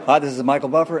Hi, this is Michael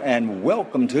Buffer, and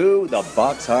welcome to the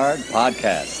Box Hard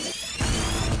Podcast.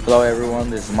 Hello, everyone.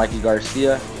 This is Mikey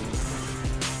Garcia.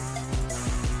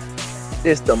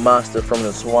 This the monster from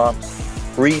the swamps,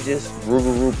 Regis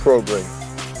Rougarou Prograis.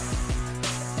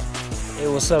 Hey,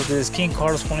 what's up? This is King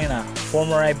Carlos Molina,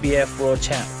 former IBF world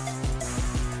champ.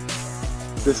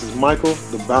 This is Michael,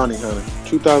 the Bounty Hunter,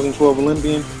 2012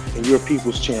 Olympian and your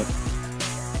people's champ.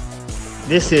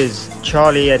 This is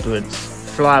Charlie Edwards,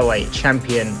 flyweight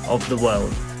champion of the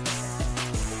world.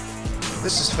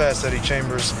 This is Fast Eddie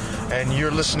Chambers, and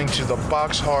you're listening to the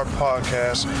Box Hard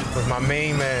Podcast with my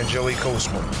main man, Joey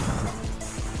Coastman.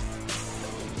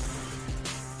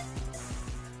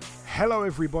 Hello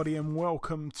everybody and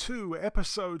welcome to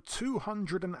episode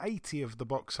 280 of the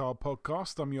Box Hard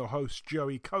Podcast. I'm your host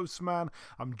Joey Coastman.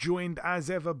 I'm joined as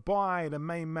ever by the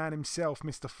main man himself,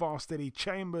 Mr. Fast Eddie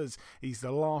Chambers. He's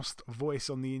the last voice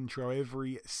on the intro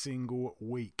every single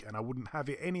week and I wouldn't have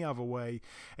it any other way.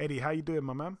 Eddie, how you doing,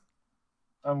 my man?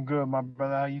 I'm good, my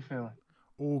brother. How you feeling?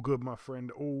 All good, my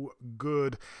friend. All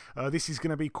good. This is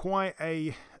going to be quite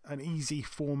an easy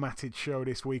formatted show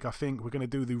this week. I think we're going to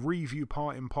do the review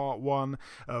part in part one.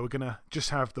 We're going to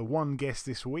just have the one guest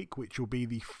this week, which will be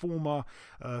the former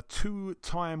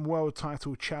two-time world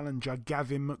title challenger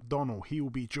Gavin McDonnell. He will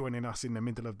be joining us in the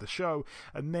middle of the show.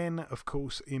 And then, of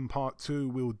course, in part two,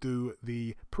 we'll do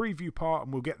the preview part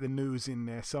and we'll get the news in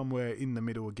there somewhere in the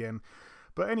middle again.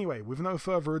 But anyway, with no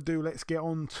further ado, let's get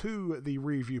on to the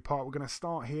review part. We're going to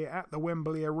start here at the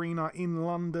Wembley Arena in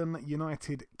London,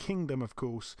 United Kingdom, of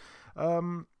course.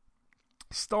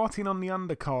 Starting on the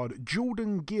undercard,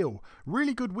 Jordan Gill.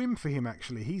 Really good win for him,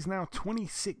 actually. He's now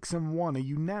 26-1, a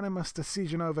unanimous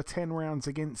decision over 10 rounds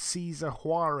against Cesar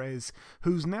Juarez,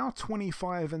 who's now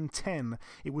 25-10.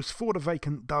 It was for the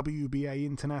vacant WBA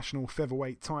International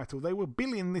Featherweight title. They were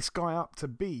billing this guy up to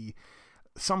be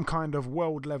some kind of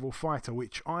world level fighter,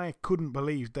 which I couldn't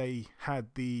believe they had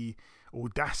the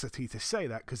audacity to say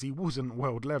that because he wasn't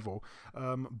world level,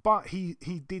 but he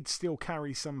did still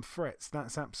carry some threats.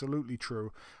 That's absolutely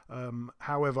true.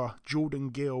 However, Jordan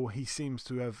Gill, he seems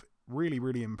to have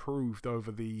really improved over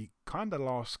the kind of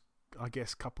last, I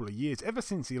guess, couple of years. Ever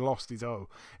since he lost his O,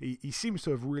 he seems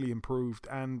to have really improved.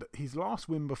 And his last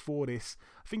win before this,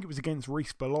 I think it was against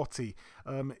Reece Bellotti.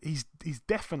 He's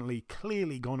definitely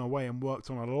clearly gone away and worked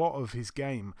on a lot of his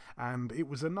game. And it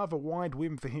was another wide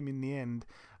win for him in the end.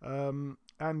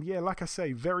 And yeah, like I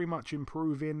say, very much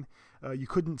improving. You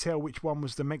couldn't tell which one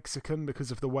was the Mexican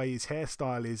because of the way his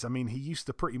hairstyle is. I mean, he used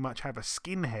to pretty much have a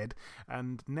skinhead,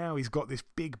 and now he's got this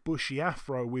big bushy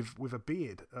afro with a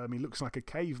beard. He looks like a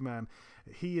caveman.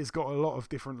 He has got a lot of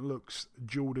different looks,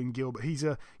 Jordan Gill, but he's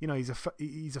a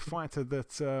fighter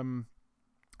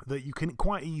that you can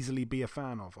quite easily be a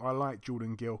fan of. I like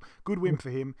Jordan Gill. Good win for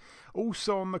him.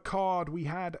 Also on the card, we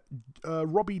had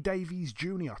Robbie Davies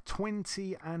Jr.,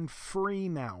 20-3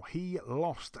 now. He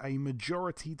lost a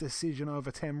majority decision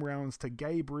over 10 rounds to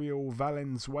Gabriel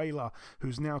Valenzuela,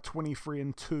 who's now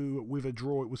 23-2 with a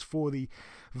draw. It was for the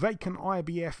vacant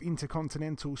IBF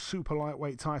Intercontinental Super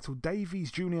Lightweight title.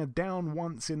 Davies Jr. down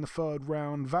once in the third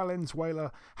round.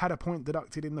 Valenzuela had a point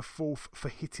deducted in the fourth for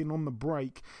hitting on the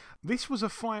break. This was a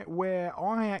fight where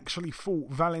I actually thought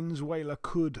Valenzuela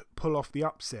could pull off the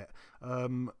upset.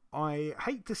 I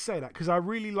hate to say that because I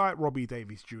really like Robbie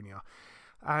Davies Jr.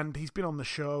 and he's been on the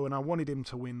show and I wanted him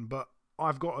to win, but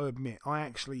I've got to admit I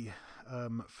actually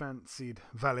fancied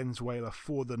Valenzuela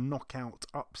for the knockout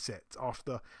upset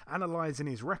after analysing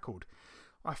his record.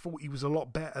 I thought he was a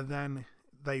lot better than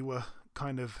they were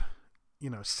kind of,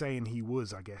 saying he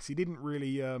was, I guess. He didn't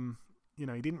really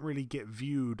he didn't really get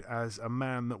viewed as a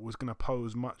man that was going to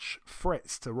pose much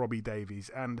threats to Robbie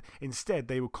Davies, and instead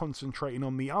they were concentrating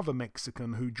on the other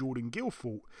Mexican who Jordan Gill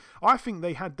fought. I think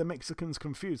they had the Mexicans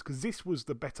confused because this was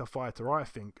the better fighter, I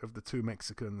think, of the two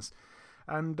Mexicans.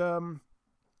 And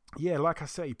yeah, like I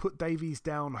say, he put Davies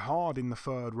down hard in the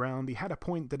third round. He had a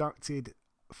point deducted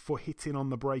for hitting on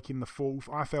the break in the fourth.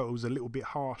 I felt it was a little bit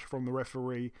harsh from the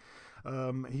referee.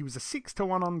 He was a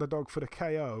 6-1 underdog for the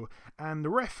KO, and the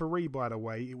referee, by the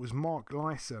way, it was Mark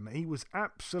Lyson. He was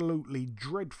absolutely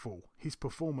dreadful. His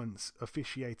performance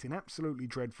officiating, absolutely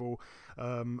dreadful.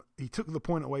 He took the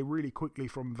point away really quickly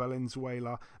from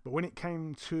Valenzuela, but when it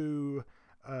came to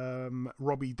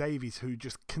Robbie Davies, who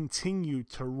just continued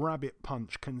to rabbit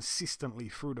punch consistently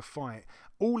through the fight,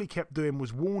 all he kept doing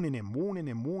was warning him,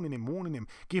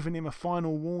 giving him a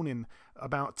final warning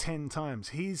about 10 times.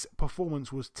 His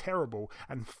performance was terrible,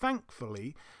 and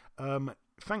thankfully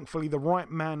the right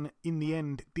man in the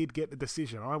end did get the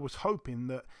decision. I was hoping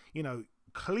that,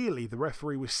 clearly the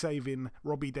referee was saving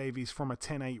Robbie Davies from a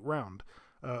 10-8 round.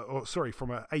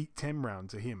 from a 8-10 round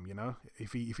to him, you know,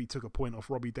 if he took a point off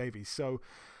Robbie Davies. So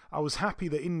I was happy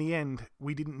that in the end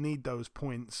we didn't need those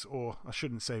points, or I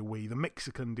shouldn't say we, the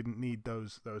Mexican didn't need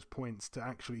those points to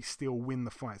actually still win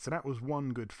the fight. So that was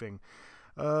one good thing.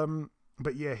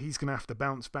 But yeah, he's gonna have to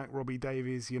bounce back, Robbie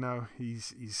Davies. You know,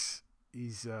 he's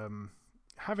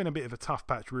having a bit of a tough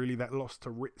patch, really. That loss to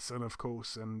Ritson, of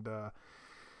course, and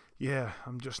yeah,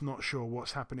 I'm just not sure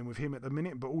what's happening with him at the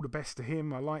minute, but all the best to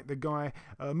him. I like the guy.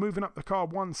 Moving up the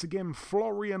card once again,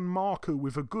 Florian Marku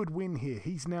with a good win here.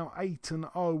 He's now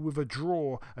 8-0 with a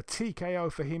draw. A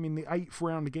TKO for him in the 8th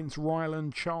round against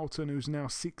Ryland Charlton, who's now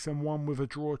 6-1 with a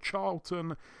draw.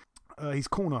 Charlton, his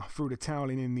corner threw the towel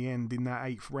in the end in that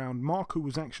 8th round. Marku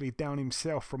was actually down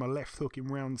himself from a left hook in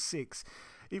round 6.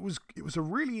 It was a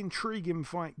really intriguing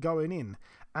fight going in,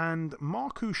 and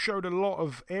Marku showed a lot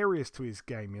of areas to his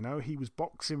game. You know, he was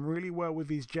boxing really well with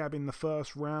his jab in the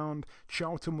first round.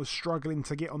 Charlton was struggling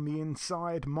to get on the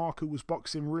inside. Marku was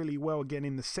boxing really well again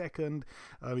in the second.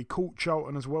 He caught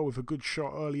Charlton as well with a good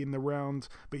shot early in the round,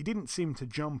 but he didn't seem to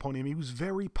jump on him. He was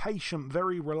very patient,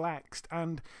 very relaxed,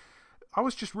 and I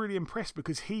was just really impressed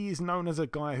because he is known as a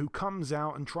guy who comes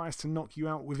out and tries to knock you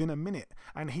out within a minute,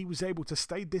 and he was able to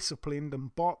stay disciplined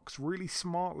and box really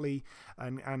smartly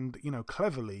and you know,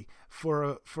 cleverly for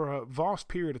a vast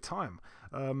period of time.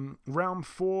 Round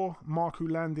 4,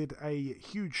 Marku landed a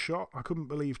huge shot. I couldn't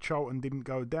believe Charlton didn't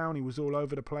go down. He was all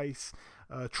over the place,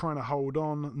 trying to hold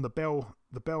on, and the bell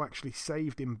actually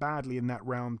saved him badly in that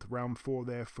round 4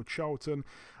 there for Charlton.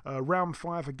 Round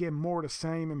 5, again, more of the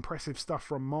same. Impressive stuff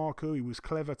from Marku. He was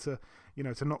clever to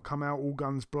not come out all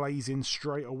guns blazing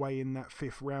straight away in that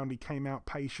 5th round. He came out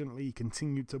patiently. He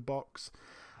continued to box.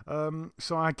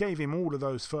 So I gave him all of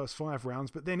those first 5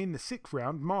 rounds, but then in the 6th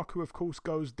round, Marku, of course,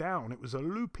 goes down. It was a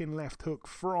looping left hook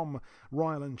from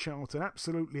Ryland Charlton,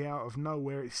 absolutely out of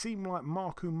nowhere. It seemed like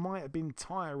Marku might have been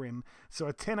tiring, so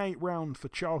a 10-8 round for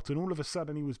Charlton. All of a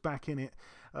sudden, he was back in it.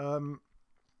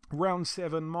 Round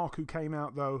 7, Marku came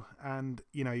out, though, and,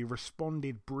 you know, he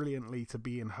responded brilliantly to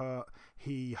being hurt.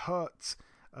 He hurt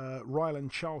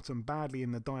Ryland Charlton badly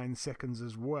in the dying seconds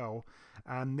as well,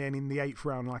 and then in the 8th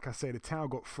round, like I said, a towel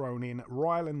got thrown in.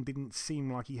 Ryland didn't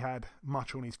seem like he had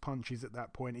much on his punches at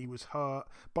that point. He was hurt,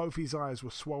 both his eyes were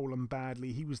swollen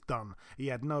badly. He was done. He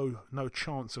had no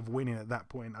chance of winning at that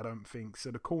point, I don't think.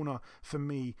 So the corner, for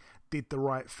me, did the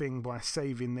right thing by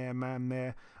saving their man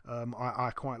there.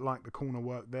 I quite like the corner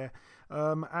work there.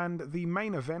 And the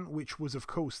main event, which was of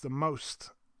course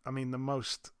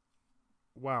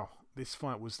wow, this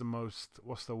fight was the most,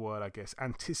 what's the word, I guess,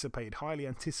 highly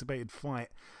anticipated fight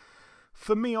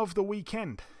for me of the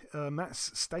weekend. That's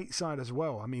stateside as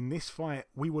well. I mean, this fight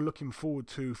we were looking forward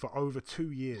to for over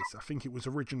 2 years. I think it was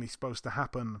originally supposed to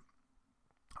happen,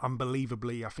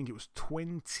 unbelievably, I think it was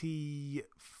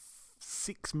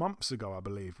 26 months ago, I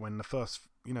believe, when the first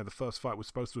fight was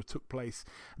supposed to have took place,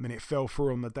 and then it fell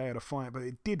through on the day of the fight, but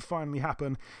it did finally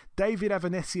happen. David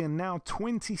Avanesian now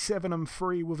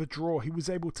 27-3 with a draw. He was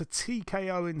able to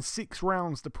TKO in 6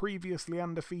 rounds the previously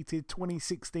undefeated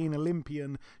 2016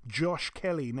 Olympian Josh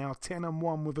Kelly, now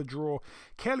 10-1 with a draw.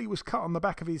 Kelly was cut on the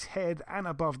back of his head and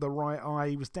above the right eye.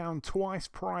 He was down twice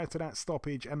prior to that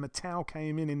stoppage, and the towel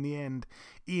came in the end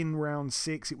in round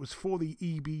 6. It was for the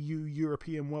EBU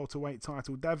European welterweight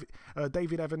title.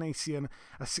 David Avanesian,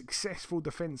 a successful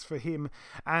defense for him,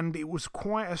 and it was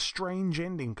quite a strange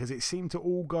ending because it seemed to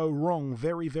all go wrong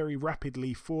very, very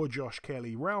rapidly for Josh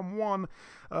Kelly. Round 1,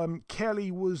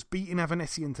 Kelly was beating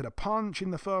Avanesian to the punch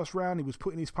in the first round. He was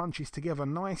putting his punches together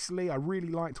nicely. I really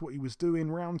liked what he was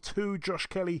doing. Round 2, Josh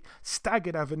Kelly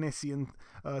staggered Avanesian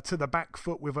to the back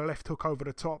foot with a left hook over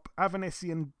the top.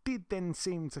 Avanesian did then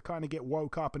seem to kind of get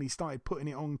woke up, and he started putting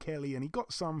it on Kelly, and he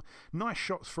got some nice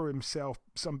shots for himself,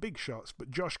 some big shots, but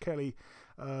Josh Kelly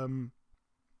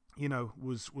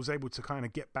was able to kind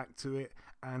of get back to it,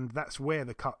 and that's where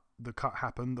the cut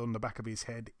happened on the back of his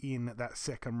head in that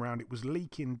second round. It was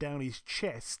leaking down his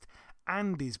chest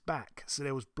and his back, so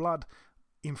there was blood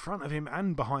in front of him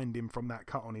and behind him from that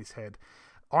cut on his head.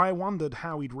 I wondered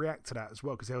how he'd react to that as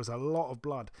well, because there was a lot of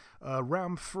blood.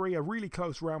 Round 3, a really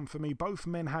close round for me. Both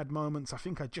men had moments. I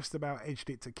think I just about edged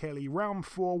it to Kelly. Round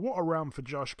 4, what a round for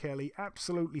Josh Kelly.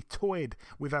 Absolutely toyed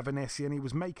with Avanesian. He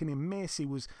was making him miss. He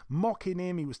was mocking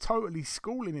him. He was totally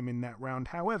schooling him in that round.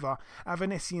 However,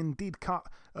 Avanesian did cut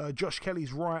Josh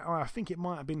Kelly's right eye. I think it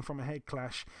might have been from a head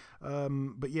clash.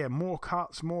 But yeah, more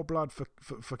cuts, more blood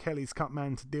for Kelly's cut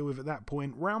man to deal with at that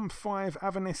point. Round 5,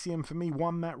 Avanesian for me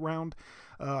won that round.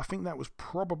 I think that was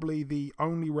probably the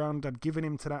only round I'd given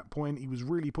him to that point. He was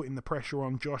really putting the pressure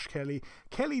on Josh Kelly.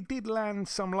 Kelly did land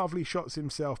some lovely shots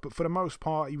himself, but for the most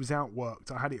part, he was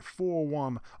outworked. I had it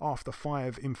 4-1 after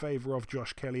 5 in favour of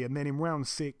Josh Kelly. And then in round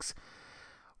 6,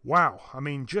 wow, I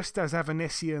mean, just as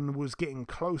Avanesian was getting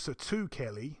closer to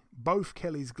Kelly, both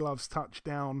Kelly's gloves touched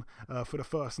down for the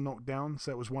first knockdown.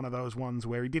 So it was one of those ones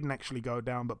where he didn't actually go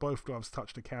down, but both gloves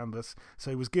touched the canvas. So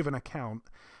he was given a count,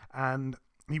 and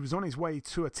he was on his way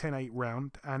to a 10-8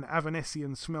 round, and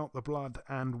Avanesian smelt the blood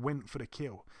and went for the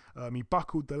kill. He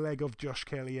buckled the leg of Josh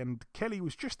Kelly, and Kelly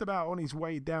was just about on his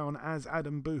way down as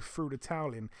Adam Booth threw the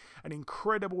towel in. An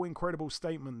incredible, incredible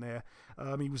statement there.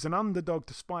 He was an underdog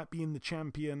despite being the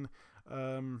champion,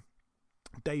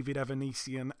 David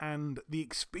Avanesian, and the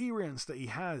experience that he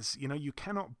has. You know, you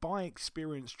cannot buy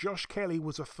experience. Josh Kelly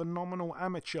was a phenomenal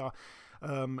amateur,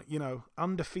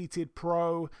 undefeated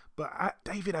pro, but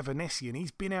David Avanesian, he's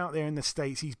been out there in the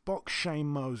States, he's boxed Shane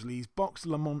Mosley, he's boxed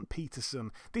Lamont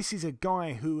Peterson. This is a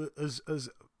guy who has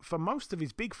for most of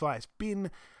his big fights, been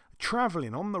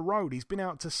travelling on the road. He's been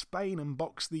out to Spain and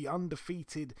boxed the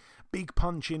undefeated big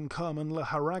punching Kerman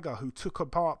Leharaga, who took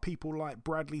apart people like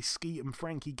Bradley Skeet and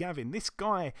Frankie Gavin. This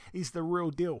guy is the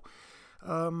real deal.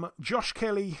 Josh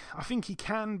Kelly, I think he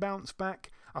can bounce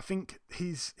back. I think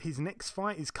his next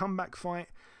fight, his comeback fight,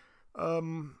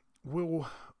 will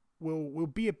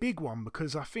be a big one,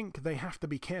 because I think they have to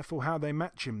be careful how they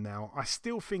match him now. I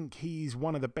still think he's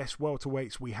one of the best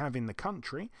welterweights we have in the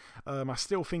country. I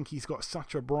still think he's got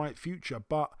such a bright future,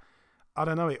 but I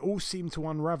don't know, it all seemed to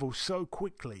unravel so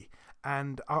quickly,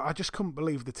 and I just couldn't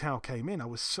believe the towel came in. I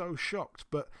was so shocked.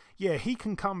 But yeah, he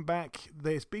can come back.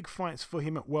 There's big fights for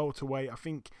him at welterweight. I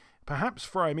think perhaps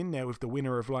throw him in there with the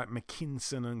winner of like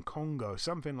McKinson and Congo,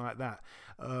 something like that.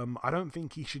 I don't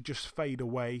think he should just fade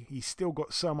away. He's still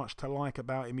got so much to like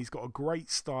about him. He's got a great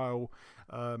style.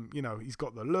 He's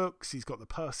got the looks, he's got the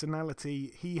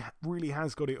personality. He really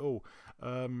has got it all.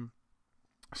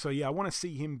 So yeah, I want to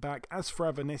see him back. As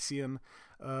for Avanesian,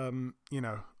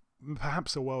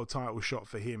 perhaps a world title shot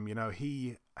for him. You know,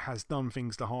 he has done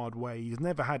things the hard way. He's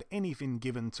never had anything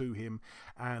given to him.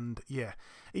 And yeah,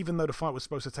 even though the fight was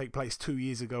supposed to take place 2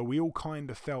 years ago, we all kind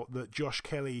of felt that Josh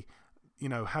Kelly,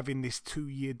 having this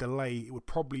 2-year delay, it would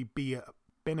probably be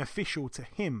beneficial to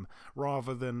him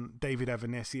rather than David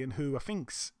Avanesian, who I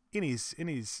think's in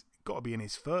his got to be in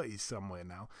his 30s somewhere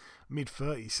now,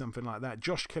 mid-30s, something like that.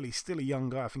 Josh Kelly's still a young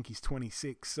guy. I think he's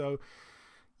 26. So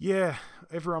yeah,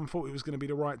 everyone thought it was going to be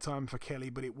the right time for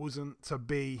Kelly, but it wasn't to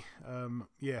be.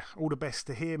 All the best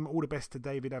to him, all the best to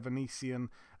David Avanesian,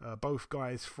 both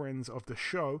guys friends of the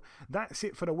show. That's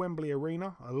it for the Wembley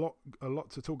Arena. A lot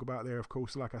to talk about there, of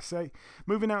course, like I say.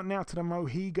 Moving out now to the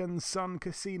Mohegan Sun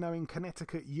Casino in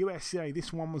Connecticut, USA.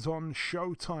 This one was on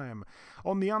Showtime.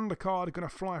 On the undercard, going to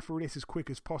fly through this as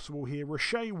quick as possible here.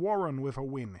 Rashay Warren with a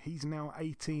win. He's now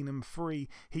 18-3.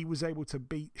 He was able to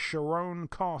beat Sharon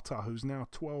Carter, who's now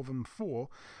 12-4.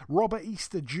 Robert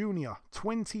Easter Jr.,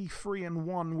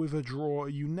 23-1 with a draw.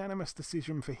 A unanimous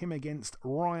decision for him against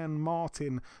Ryan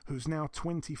Martin, who's now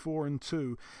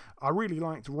 24-2. I really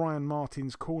liked Ryan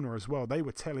Martin's corner as well. They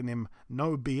were telling him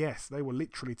no BS. They were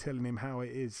literally telling him how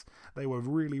it is. They were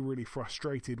really, really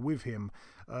frustrated with him.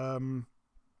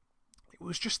 It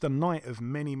was just a night of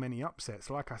many, many upsets.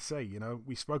 Like I say,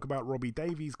 we spoke about Robbie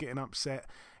Davies getting upset,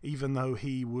 even though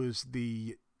he was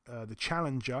the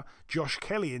challenger. Josh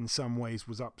Kelly in some ways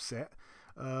was upset.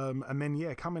 And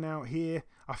then, coming out here,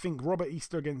 I think Robert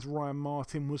Easter against Ryan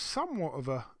Martin was somewhat of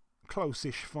a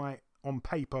close-ish fight on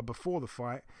paper before the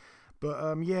fight. But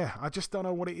I just don't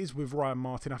know what it is with Ryan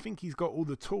Martin. I think he's got all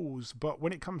the tools, but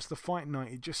when it comes to fight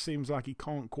night, it just seems like he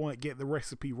can't quite get the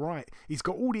recipe right. He's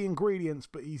got all the ingredients,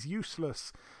 but he's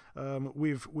useless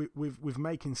with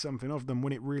making something of them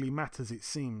when it really matters, it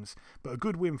seems. But a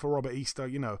good win for Robert Easter.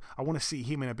 I want to see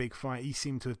him in a big fight. He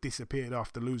seemed to have disappeared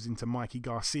after losing to Mikey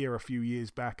Garcia a few years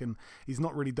back, and he's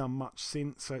not really done much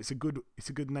since. So it's a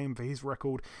good name for his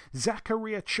record.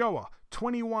 Zachary Ochoa,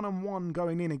 21-1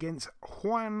 going in against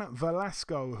Juan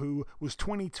Velasco, who was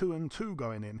 22-2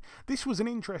 going in. This was an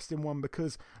interesting one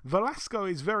because Velasco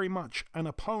is very much an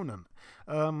opponent.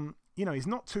 He's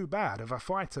not too bad of a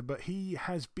fighter, but he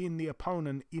has been the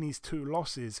opponent in his 2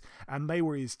 losses, and they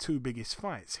were his 2 biggest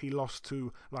fights. He lost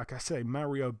to, like I say,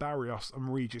 Mario Barrios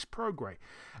and Regis Prograis,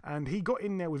 and he got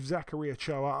in there with Zachary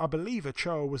Ochoa. I believe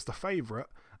Ochoa was the favourite,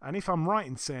 And if I'm right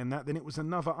in saying that, then it was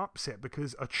another upset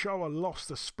because Ochoa lost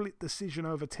a split decision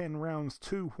over 10 rounds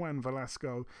to Juan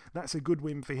Velasco. That's a good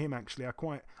win for him, actually. I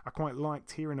quite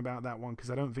liked hearing about that one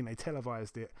because I don't think they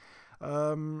televised it.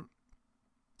 The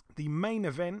main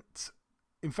event...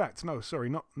 In fact, no, sorry,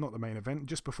 not the main event.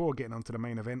 Just before getting onto the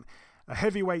main event, a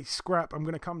heavyweight scrap. I'm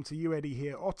going to come to you, Eddie,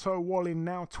 here. Otto Wallin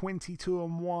now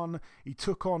 22-1. He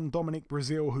took on Dominic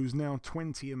Breazeale, who's now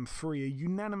 20-3. A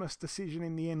unanimous decision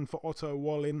in the end for Otto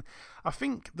Wallin. I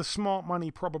think the smart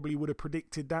money probably would have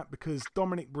predicted that because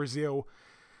Dominic Breazeale,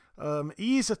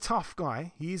 he is a tough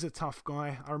guy.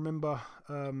 I remember,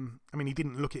 he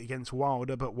didn't look it against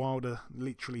Wilder, but Wilder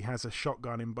literally has a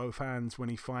shotgun in both hands when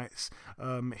he fights.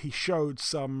 He showed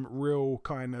some real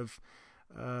kind of,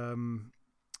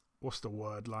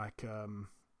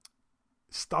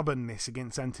 stubbornness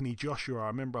against Anthony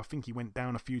Joshua. I think he went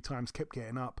down a few times, kept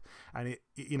getting up, and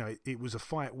it was a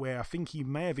fight where I think he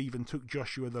may have even took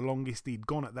Joshua the longest he'd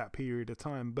gone at that period of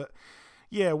time. But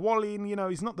yeah, Wallin,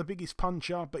 he's not the biggest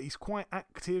puncher, but he's quite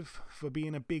active for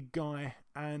being a big guy,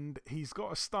 and he's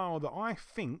got a style that I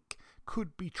think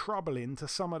could be troubling to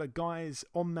some of the guys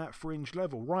on that fringe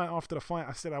level. Right after the fight,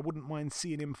 I said I wouldn't mind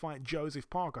seeing him fight Joseph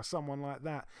Parker, someone like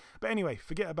that. But anyway,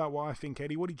 forget about what I think,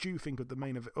 Eddie. What did you think of the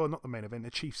main event, or not the main event,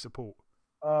 the Chief support?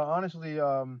 Honestly,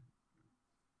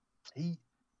 he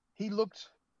looked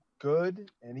good,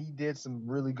 and he did some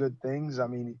really good things.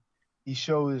 He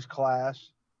showed his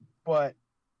class, but...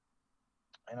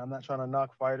 And I'm not trying to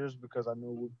knock fighters because I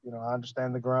know, I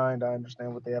understand the grind. I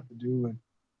understand what they have to do.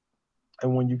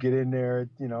 And when you get in there,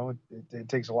 it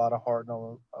takes a lot of heart and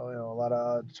a lot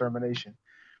of determination,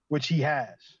 which he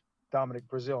has. Dominic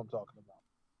Breazeale I'm talking about.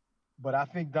 But I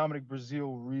think Dominic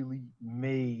Breazeale really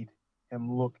made him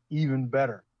look even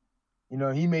better.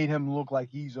 He made him look like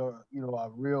he's a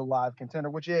real live contender,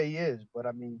 which, yeah, he is. But,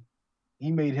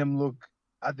 he made him look,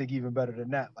 I think, even better than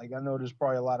that. Like, I know there's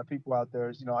probably a lot of people out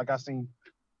there, I seen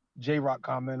J-Rock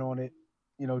comment on it,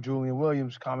 Julian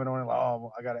Williams comment on it, like,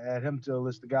 oh, I got to add him to the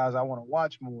list of guys I want to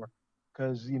watch more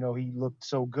because, he looked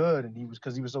so good and he was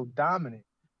so dominant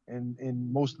in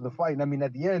most of the fight. And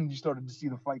at the end, you started to see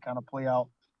the fight kind of play out.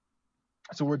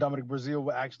 So where Dominic Breazeale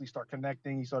would actually start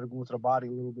connecting, he started going to the body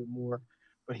a little bit more,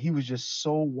 but he was just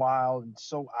so wild and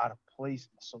so out of place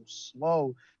and so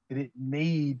slow that it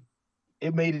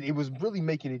was really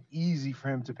making it easy for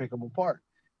him to pick him apart.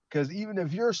 Because even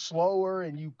if you're slower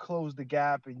and you close the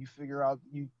gap and you figure out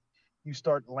you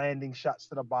start landing shots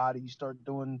to the body, you start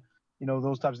doing,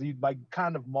 those types of, you like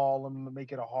kind of maul them,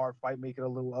 make it a hard fight, make it a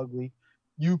little ugly.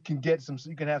 You can have some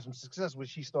success,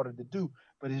 which he started to do,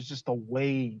 but it's just the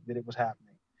way that it was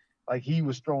happening. Like he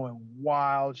was throwing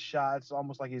wild shots,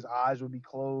 almost like his eyes would be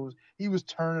closed. He was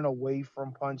turning away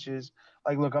from punches.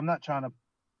 Like, look, I'm not trying to,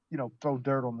 throw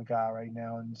dirt on the guy right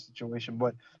now in this situation,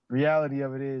 but the reality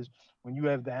of it is, when you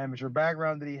have the amateur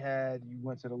background that he had, you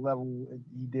went to the level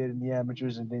he did in the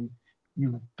amateurs, and then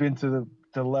you've been to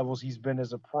the levels he's been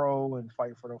as a pro and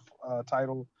fight for the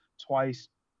title twice,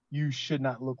 you should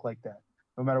not look like that,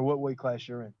 no matter what weight class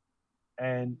you're in.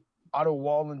 And Otto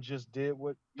Wallin just did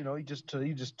what, he just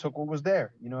took what was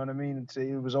there. You know what I mean? And say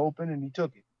it was open and he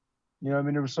took it.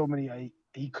 There were so many,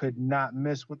 he could not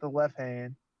miss with the left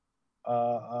hand.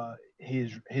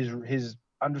 His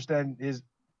understanding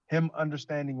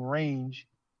range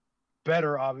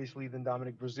better, obviously, than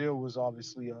Dominic Breazeale was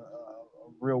obviously a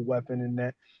real weapon in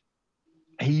that.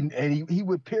 He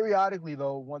would periodically,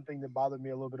 though, one thing that bothered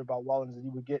me a little bit about Wallin is that he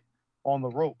would get on the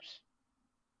ropes.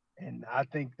 And I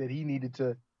think that he needed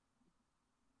to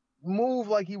move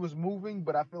like he was moving,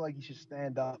 but I feel like he should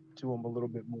stand up to him a little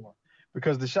bit more.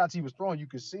 Because the shots he was throwing, you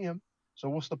could see him. So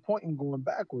what's the point in going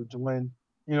backwards when,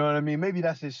 you know what I mean? Maybe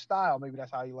that's his style. Maybe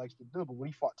that's how he likes to do it. But when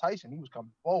he fought Tyson, he was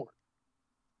coming forward.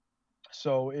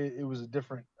 So it was a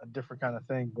different kind of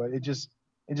thing. But it just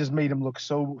made him look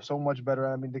so much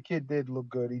better. The kid did look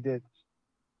good. He did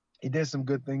some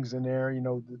good things in there.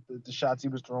 The shots he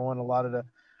was throwing, a lot of the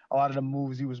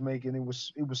moves he was making. It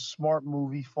was smart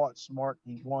move. He fought smart.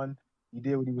 He won. He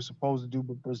did what he was supposed to do.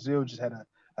 But Breazeale just had a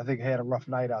rough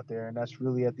night out there. And that's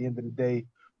really, at the end of the day,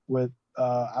 what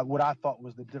I thought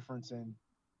was the difference in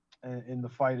the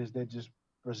fight is that just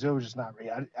Breazeale was just not ready.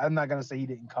 I'm not going to say he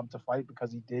didn't come to fight,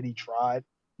 because he did. He tried.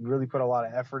 He really put a lot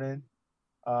of effort in.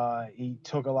 He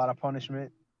took a lot of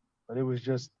punishment, but it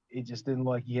just didn't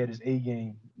look like he had his A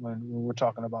game when we're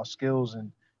talking about skills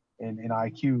and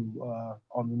IQ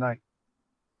on the night.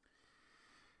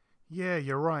 Yeah,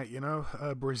 you're right.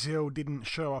 Breazeale didn't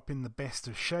show up in the best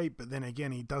of shape, but then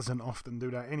again, he doesn't often do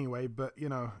that anyway. But,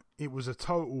 it was a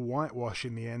total whitewash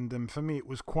in the end. And for me, it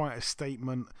was quite a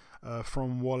statement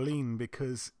from Wallin,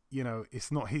 because,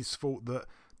 it's not his fault that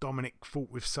Dominic fought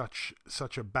with such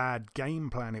a bad game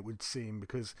plan, it would seem,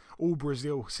 because all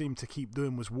Brazil seemed to keep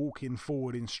doing was walking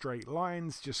forward in straight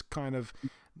lines, just kind of,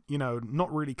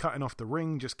 not really cutting off the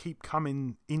ring, just keep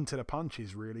coming into the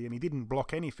punches, really. And he didn't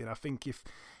block anything. I think if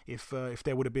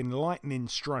there would have been lightning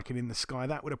striking in the sky,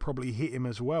 that would have probably hit him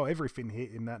as well. Everything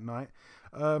hit him that night.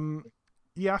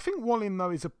 Yeah, I think Wallin,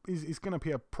 though, is going to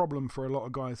be a problem for a lot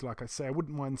of guys. Like I say, I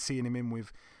wouldn't mind seeing him in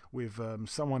with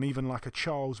someone even like a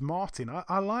Charles Martin.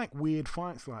 I like weird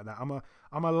fights like that.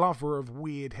 I'm a lover of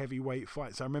weird heavyweight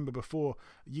fights. I remember before,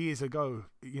 years ago,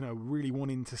 really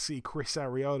wanting to see Chris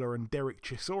Arreola and Derek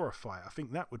Chisora fight. I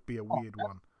think that would be a weird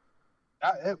one.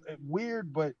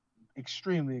 Weird, but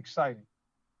extremely exciting.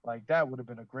 Like, that would have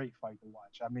been a great fight to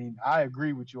watch. I mean, I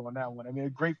agree with you on that one. I mean, a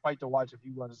great fight to watch if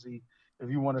you want to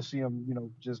see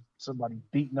them, just somebody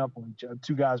beating up on each other,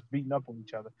 two guys beating up on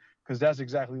each other, because that's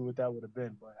exactly what that would have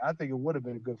been. But I think it would have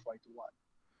been a good fight to watch.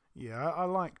 Yeah, I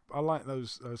like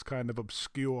those kind of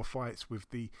obscure fights with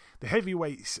the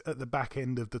heavyweights at the back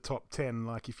end of the top 10.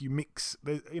 Like, if you mix,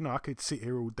 I could sit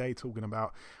here all day talking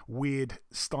about weird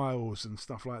styles and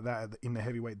stuff like that in the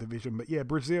heavyweight division. But yeah,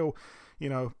 Brazil,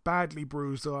 badly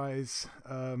bruised eyes.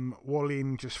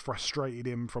 Wallin just frustrated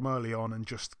him from early on and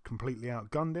just completely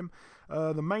outgunned him.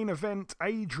 The main event,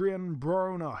 Adrian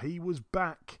Broner, he was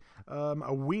back.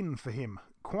 A win for him.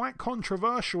 Quite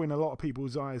controversial in a lot of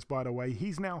people's eyes, by the way.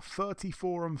 He's now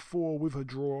 34-4 with a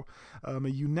draw. A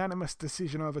unanimous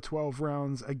decision over 12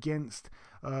 rounds against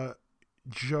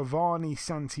Giovanni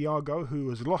Santiago, who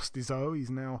has lost his O. He's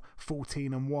now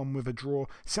 14-1 with a draw.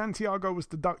 Santiago was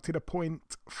deducted a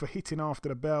point for hitting after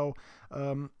the bell.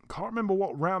 Can't remember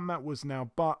what round that was now,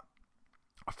 but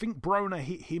I think Broner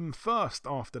hit him first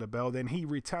after the bell, then he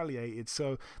retaliated.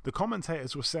 So the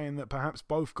commentators were saying that perhaps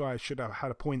both guys should have had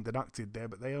a point deducted there,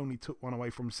 but they only took one away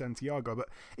from Santiago. But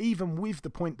even with the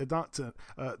point deduction,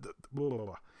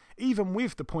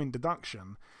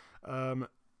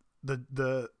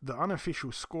 the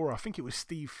unofficial scorer, I think it was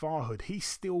Steve Farhood, he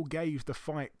still gave the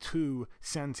fight to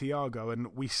Santiago,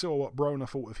 and we saw what Broner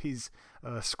thought of his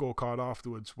scorecard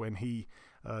afterwards when he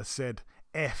said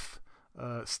F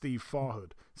Steve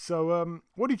Farhood. So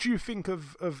what did you think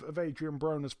of Adrian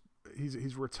Broner's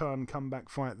his return comeback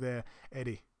fight there,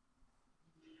 Eddie?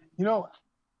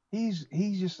 He's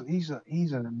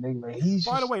an enigma.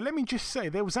 By the way, let me just say,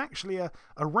 there was actually a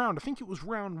round, I think it was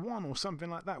round 1 or something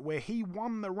like that, where he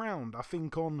won the round, I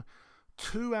think on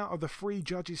 2 out of the 3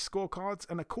 judges' scorecards,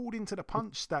 and according to the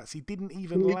punch stats, he didn't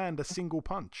even land a single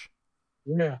punch.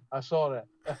 Yeah, I saw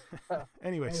that.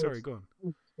 Anyway, sorry, go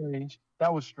on. Strange.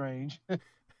 That was strange.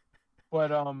 But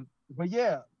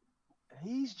yeah,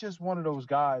 he's just one of those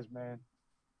guys, man.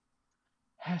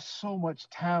 Has so much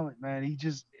talent, man. He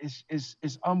just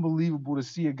it's unbelievable to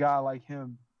see a guy like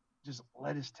him just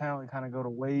let his talent kind of go to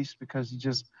waste, because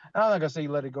I'm not gonna say he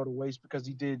let it go to waste, because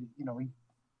he did,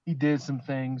 he did some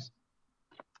things,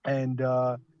 and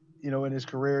in his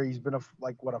career he's been a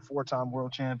 4-time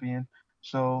world champion.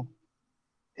 So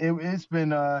it's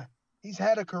been he's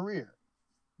had a career.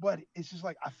 But it's just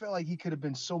like, I feel like he could have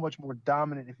been so much more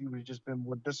dominant if he would have just been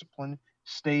more disciplined,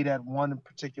 stayed at one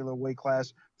particular weight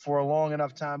class for a long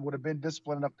enough time, would have been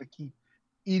disciplined enough to keep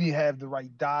eating, have the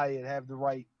right diet, have the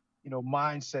right,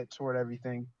 mindset toward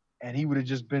everything. And he would have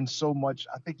just been so much,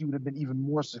 I think he would have been even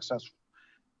more successful.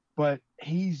 But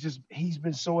he's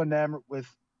been so enamored with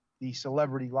the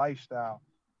celebrity lifestyle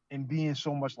and being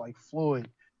so much like Floyd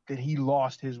that he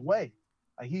lost his way.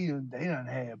 Like, he done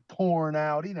had porn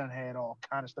out. He done had all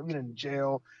kind of stuff. He done in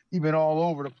jail. He been all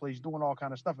over the place doing all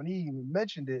kind of stuff. And he even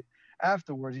mentioned it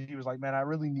afterwards. He was like, man, I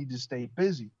really need to stay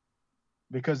busy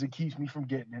because it keeps me from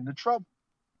getting into trouble.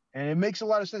 And it makes a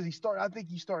lot of sense. I think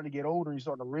he's starting to get older. He's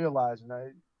starting to realize, and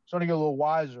starting to get a little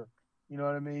wiser. You know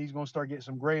what I mean? He's going to start getting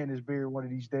some gray in his beard one of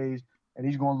these days. And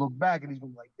he's going to look back and he's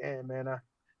going to be like, damn, man, I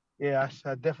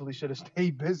definitely should have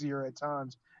stayed busier at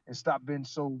times and stopped being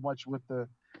so much with the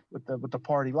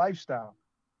party lifestyle.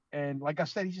 And like I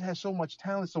said, he just has so much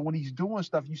talent. So when he's doing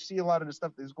stuff, you see a lot of the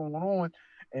stuff that's going on,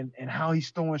 and how he's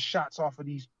throwing shots off of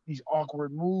these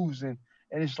awkward moves, and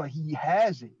it's like he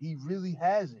has it. He really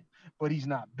has it, but he's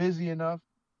not busy enough.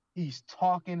 He's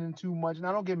talking in too much.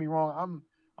 Now, don't get me wrong.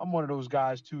 I'm one of those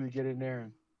guys too, to get in there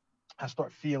and I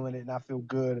start feeling it and I feel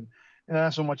good, and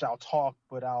not so much I'll talk,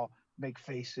 but I'll make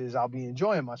faces. I'll be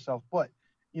enjoying myself, but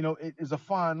it is a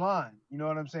fine line. You know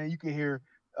what I'm saying? You can hear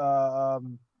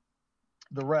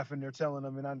the ref, and they're telling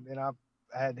him,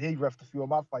 he refed a few of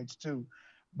my fights too,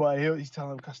 but he's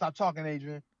telling him, stop talking,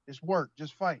 Adrian, it's work,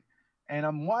 just fight. And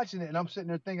I'm watching it and I'm sitting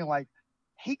there thinking, like,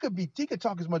 he could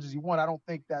talk as much as he wants. I don't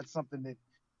think that's something that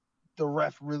the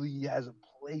ref really has a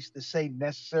place to say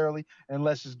necessarily,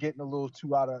 unless it's getting a little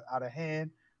too out of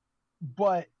hand.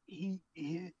 But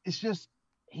it's just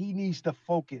he needs to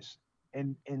focus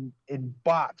and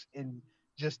box and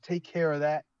just take care of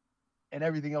that, and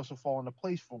everything else will fall into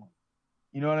place for him.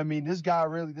 You know what I mean? This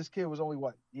kid was only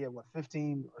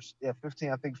 15 I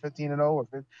think 15-0 or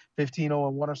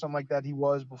 15-0-1 or something like that. He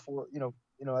was before,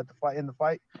 at the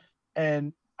fight.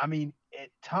 And I mean, at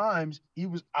times he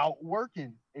was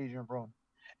outworking Adrian Broner,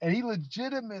 and he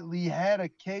legitimately had a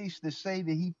case to say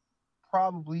that he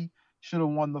probably should have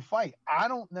won the fight. I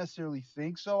don't necessarily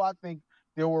think so. I think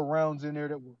there were rounds in there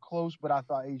that were close, but I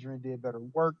thought Adrian did better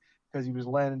work because he was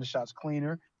landing the shots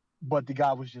cleaner, but the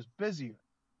guy was just busier.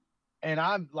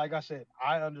 And like I said,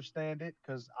 I understand it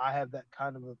because I have that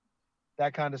kind of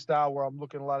style where I'm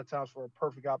looking a lot of times for a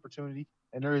perfect opportunity,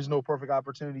 and there is no perfect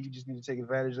opportunity. You just need to take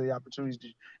advantage of the opportunities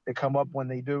that come up when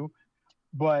they do.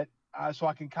 But so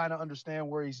I can kind of understand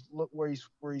where he's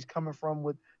coming from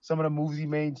with some of the moves he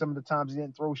made, some of the times he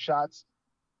didn't throw shots.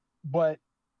 But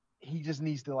he just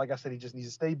needs to, like I said,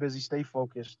 stay busy, stay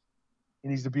focused. He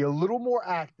needs to be a little more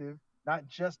active, not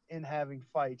just in having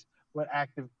fights, but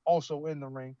active also in the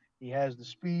ring. He has the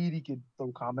speed. He can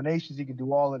throw combinations. He can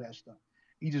do all of that stuff.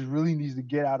 He just really needs to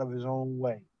get out of his own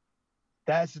way.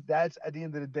 That's at the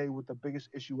end of the day what the biggest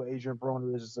issue with Adrian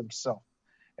Broner is himself.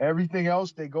 Everything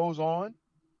else that goes on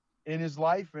in his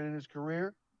life and in his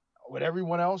career, what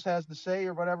everyone else has to say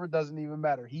or whatever, doesn't even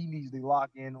matter. He needs to lock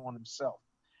in on himself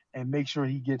and make sure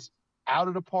he gets out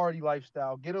of the party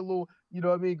lifestyle, get a little,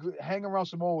 hang around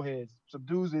some old heads, some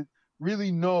dudes that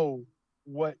really know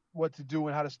what to do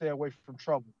and how to stay away from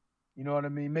trouble. You know what I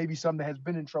mean? Maybe something that has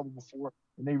been in trouble before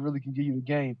and they really can give you the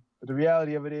game. But the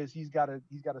reality of it is he's got to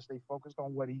stay focused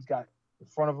on what he's got in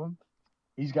front of him.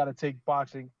 He's got to take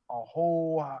boxing a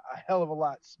hell of a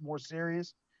lot more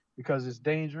serious because it's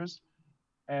dangerous.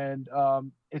 And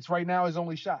it's right now his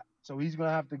only shot. So he's going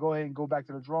to have to go ahead and go back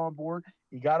to the drawing board.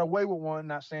 He got away with one,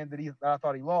 not saying that I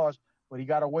thought he lost, but he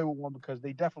got away with one because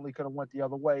they definitely could have went the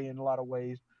other way in a lot of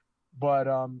ways. But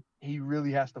he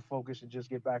really has to focus and just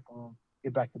get back to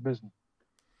business.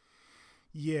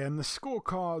 Yeah, and the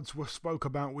scorecards were spoke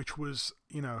about, which was,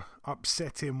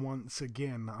 upsetting once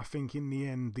again. I think in the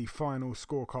end, the final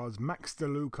scorecards, Max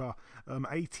DeLuca,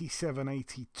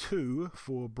 87-82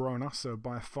 for Broner, so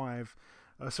by 5.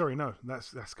 Sorry, no,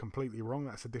 that's completely wrong.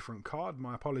 That's a different card.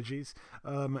 My apologies.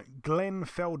 Glenn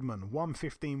Feldman,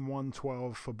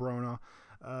 115-112 for Broner.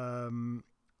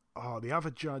 The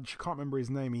other judge, can't remember his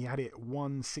name, he had it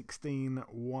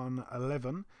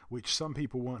 116-111, which some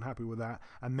people weren't happy with that.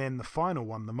 And then the final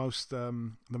one, the most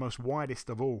widest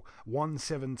of all,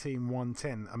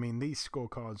 117-110. I mean, these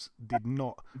scorecards did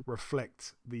not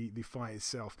reflect the fight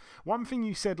itself. One thing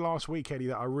you said last week, Eddie,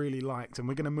 that I really liked, and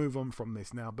we're going to move on from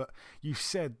this now, but you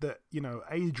said that,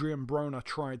 Adrian Broner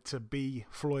tried to be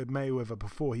Floyd Mayweather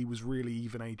before he was really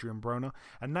even Adrian Broner,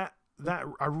 and that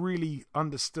I really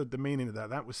understood the meaning of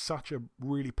that. That was such a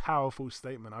really powerful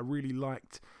statement. I really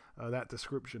liked that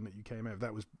description that you came out.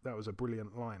 That was a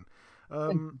brilliant line.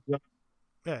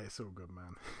 Yeah, it's all good,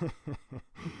 man.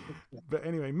 But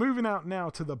anyway, moving out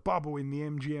now to the bubble in the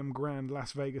MGM Grand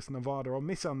Las Vegas, Nevada. On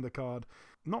this undercard,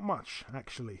 not much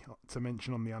actually to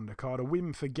mention on the undercard. A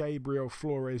win for Gabriel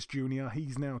Flores Jr.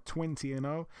 He's now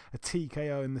 20-0. A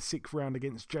TKO in the 6th round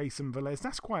against Jason Velez.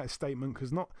 That's quite a statement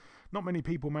because not many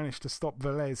people managed to stop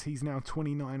Velez. He's now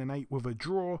 29-8 with a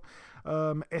draw.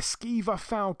 Esquiva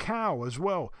Falcao as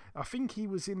well. I think he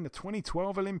was in the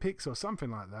 2012 Olympics or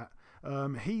something like that.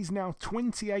 He's now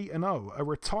 28-0, a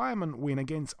retirement win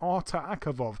against Artur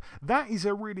Akavov. That is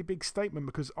a really big statement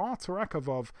because Artur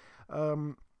Akavov,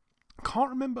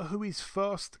 can't remember who his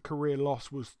first career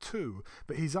loss was to,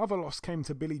 but his other loss came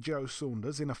to Billy Joe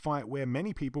Saunders in a fight where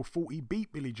many people thought he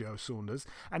beat Billy Joe Saunders,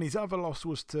 and his other loss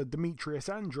was to Demetrius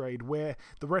Andrade, where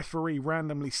the referee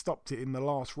randomly stopped it in the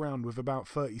last round with about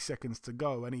 30 seconds to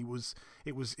go, and it was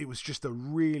just a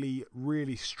really,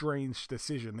 really strange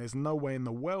decision. There's no way in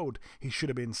the world he should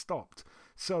have been stopped.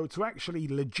 So to actually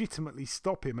legitimately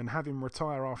stop him and have him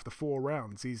retire after 4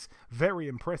 rounds is very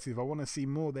impressive. I want to see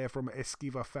more there from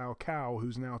Esquiva Falcao,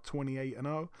 who's now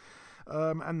 28-0.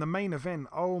 And the main event,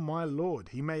 oh my lord,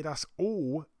 he made us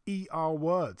all eat our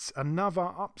words. Another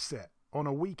upset on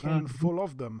a weekend full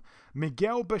of them.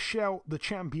 Miguel Berchelt, the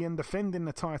champion, defending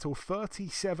the title,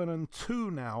 37-2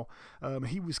 now.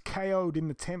 He was KO'd in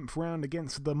the 10th round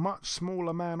against the much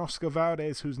smaller man, Oscar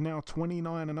Valdez, who's now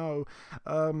 29-0.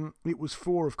 It was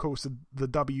for, of course, the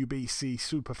WBC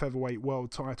Super Featherweight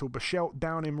World title. Berchelt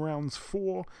down in rounds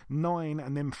 4, 9,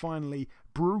 and then finally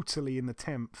brutally in the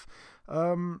 10th.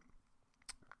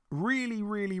 Really,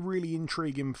 really, really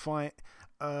intriguing fight.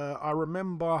 I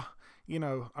remember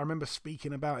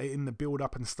speaking about it in the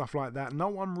build-up and stuff like that. No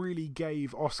one really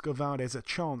gave Oscar Valdez a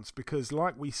chance because,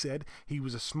 like we said, he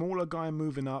was a smaller guy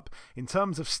moving up. In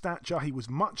terms of stature, he was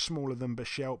much smaller than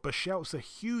Buchelt. Buchelt's a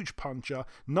huge puncher.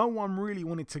 No one really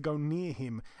wanted to go near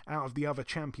him out of the other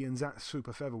champions at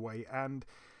super featherweight. And,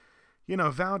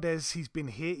 Valdez, he's been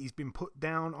hit, he's been put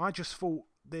down. I just thought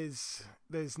there's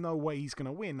no way he's going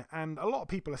to win. And a lot of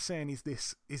people are saying, is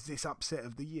this upset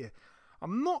of the year?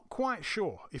 I'm not quite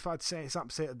sure if I'd say it's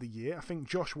upset of the year. I think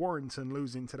Josh Warrington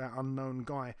losing to that unknown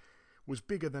guy was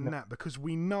bigger than that because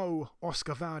we know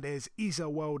Oscar Valdez is a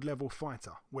world level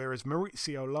fighter, whereas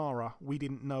Mauricio Lara, we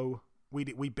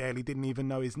barely didn't even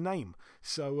know his name.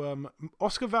 So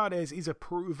Oscar Valdez is a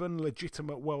proven,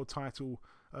 legitimate world title,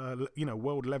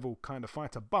 world level kind of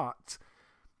fighter, but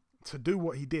to do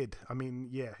what he did, I mean,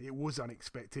 yeah, it was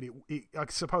unexpected. I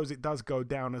suppose it does go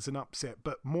down as an upset,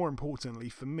 but more importantly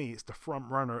for me, it's the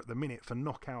front runner at the minute for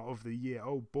knockout of the year.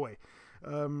 Oh boy.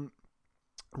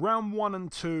 Round 1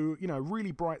 and 2,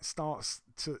 really bright starts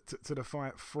to the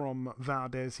fight from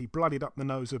Valdez. He bloodied up the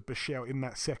nose of Buchelt in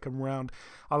that second round.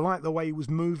 I like the way he was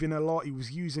moving a lot. He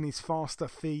was using his faster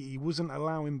feet. He wasn't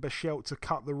allowing Buchelt to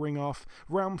cut the ring off.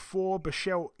 Round 4,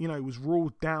 Buchelt, was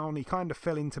ruled down. He kind of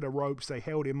fell into the ropes. They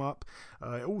held him up.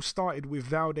 It all started with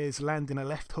Valdez landing a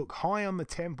left hook high on the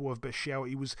temple of Buchelt.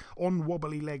 He was on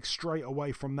wobbly legs straight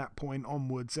away from that point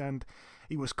onwards, and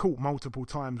he was caught multiple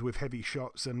times with heavy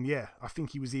shots, and yeah, I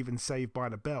think he was even saved by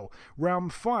the bell.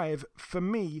 Round 5, for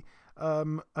me,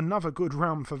 another good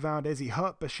round for Valdez. He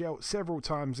hurt Buchelt several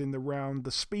times in the round.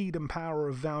 The speed and power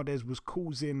of Valdez was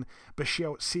causing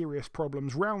Buchelt serious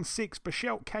problems. Round 6,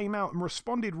 Buchelt came out and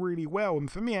responded really well,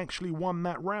 and for me actually won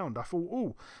that round. I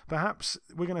thought, perhaps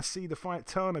we're going to see the fight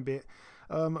turn a bit.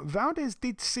 Valdez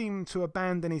did seem to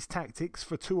abandon his tactics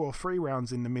for 2 or 3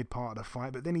 rounds in the mid part of the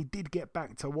fight, but then he did get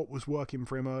back to what was working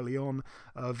for him early on.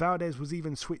 Valdez was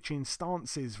even switching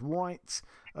stances right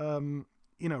in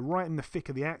the thick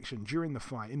of the action during the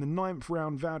fight. In the 9th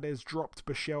round, Valdez dropped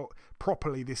Buchelt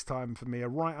properly this time for me. A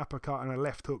right uppercut and a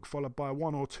left hook, followed by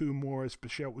 1 or 2 more as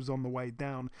Buchelt was on the way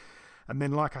down. And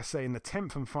then, like I say, in the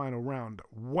 10th and final round,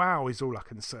 wow is all I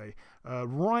can say.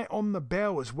 Right on the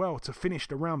bell as well to finish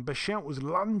the round. Buchelt was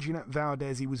lunging at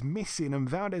Valdez. He was missing, and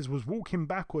Valdez was walking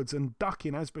backwards and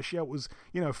ducking as Buchelt was,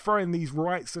 throwing these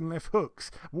rights and left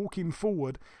hooks, walking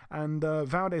forward. And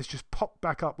Valdez just popped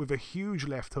back up with a huge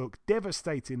left hook,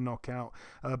 devastating knockout.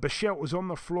 Buchelt was on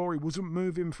the floor. He wasn't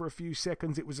moving for a few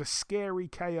seconds. It was a scary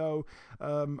KO.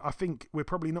 I think we're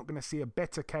probably not going to see a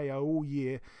better KO all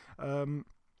year.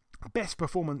 Best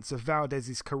performance of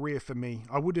Valdez's career for me.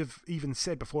 I would have even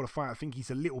said before the fight, I think he's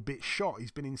a little bit shot.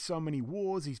 He's been in so many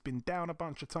wars. He's been down a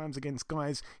bunch of times against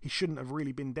guys he shouldn't have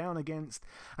really been down against.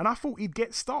 And I thought he'd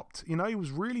get stopped. He was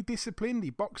really disciplined.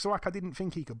 He boxed like I didn't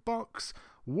think he could box.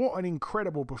 What an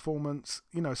incredible performance.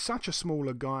 Such a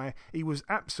smaller guy. He was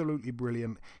absolutely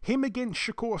brilliant. Him against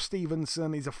Shakur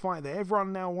Stevenson is a fight that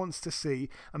everyone now wants to see.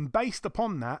 And based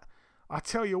upon that, I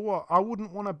tell you what, I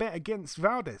wouldn't want to bet against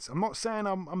Valdez. I'm not saying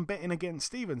I'm betting against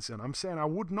Stevenson. I'm saying I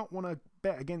would not want to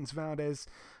bet against Valdez.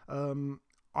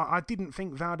 I didn't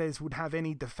think Valdez would have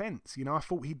any defense. I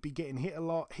thought he'd be getting hit a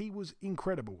lot. He was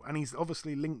incredible. And he's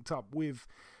obviously linked up with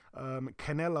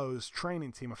Canelo's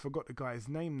training team. I forgot the guy's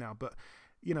name now. But,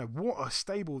 what a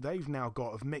stable they've now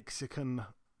got of Mexican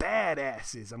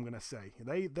badasses, I'm going to say.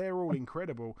 They're all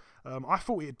incredible. I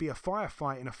thought it'd be a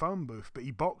firefight in a phone booth, but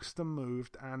he boxed and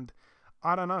moved, and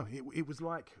I don't know. It was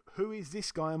like, who is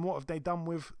this guy and what have they done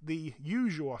with the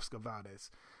usual Oscar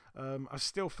Valdez? I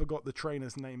still forgot the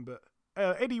trainer's name, but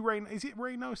Eddie Reynoso. Is it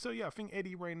Reynoso? Yeah, I think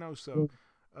Eddie Reynoso.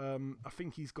 I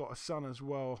think he's got a son as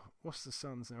well. What's the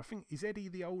son's name? I think, is Eddie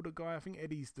the older guy? I think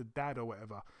Eddie's the dad or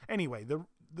whatever. Anyway, the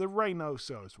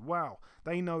Reynosos. Wow,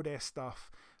 they know their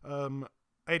stuff.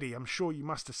 Eddie, I'm sure you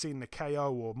must have seen the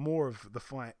KO or more of the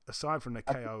fight aside from the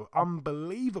KO.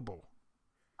 Unbelievable.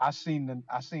 I seen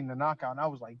the knockout and I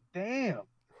was like, damn.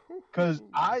 Because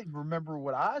I remember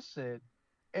what I said,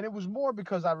 and it was more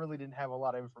because I really didn't have a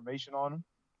lot of information on him.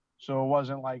 So it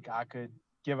wasn't like I could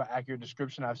give an accurate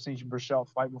description. I've seen Buchelt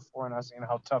fight before, and I've seen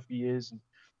how tough he is and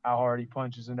how hard he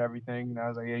punches and everything. And I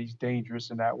was like, yeah, he's dangerous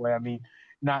in that way. I mean,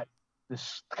 not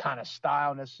this kind of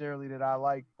style necessarily that I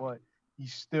like, but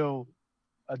he's still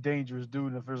a dangerous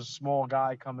dude. And if there's a small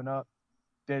guy coming up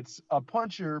that's a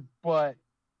puncher, but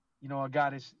a guy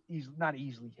that's not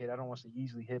easily hit. I don't want to say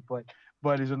easily hit,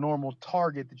 but is a normal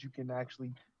target that you can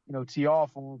actually, tee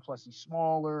off on. Plus, he's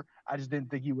smaller. I just didn't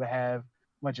think he would have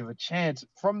much of a chance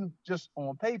from just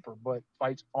on paper. But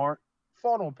fights aren't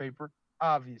fought on paper.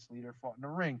 Obviously, they're fought in the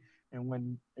ring. And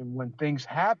when things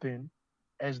happen,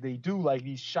 as they do, like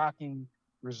these shocking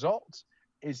results,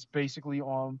 is basically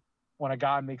on when a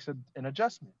guy makes an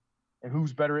adjustment and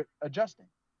who's better at adjusting.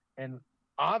 And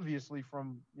obviously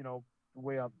from,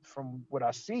 from what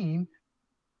I've seen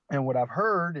and what I've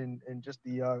heard and just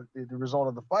the result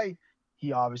of the fight,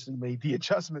 he obviously made the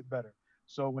adjustment better.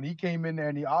 So when he came in there,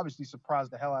 and he obviously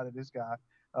surprised the hell out of this guy,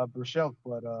 Berchelt.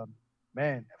 But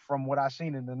man, from what I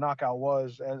seen, and the knockout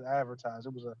was as advertised,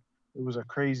 it was a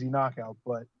crazy knockout.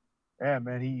 But yeah,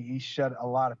 man, he shut a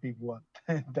lot of people up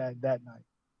that night.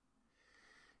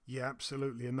 Yeah,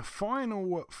 absolutely. And the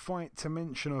final fight to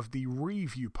mention of the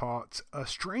review part, a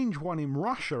strange one in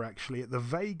Russia, actually, at the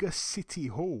Vegas City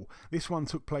Hall. This one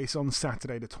took place on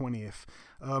Saturday the 20th.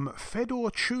 Fedor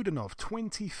Chudanov,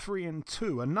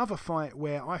 23-2. Another fight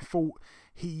where I thought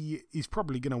he is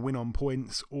probably going to win on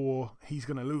points or he's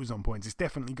going to lose on points. It's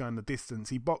definitely going the distance.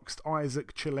 He boxed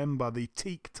Isaac Chilemba, the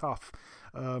teak tough.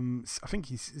 I think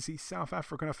he's South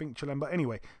African, I think, Chilemba.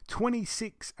 Anyway,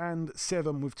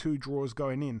 26-7 with 2 draws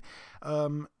going in.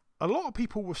 A lot of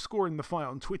people were scoring the fight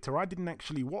on Twitter. I didn't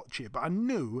actually watch it, but I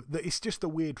knew that it's just a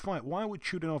weird fight. Why would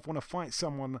Chudanov want to fight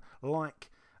someone like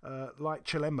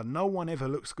Chilemba? No one ever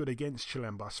looks good against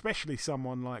Chilemba, especially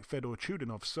someone like Fedor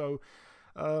Chudanov. So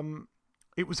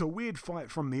it was a weird fight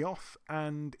from the off,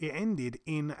 and it ended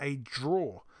in a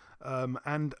draw.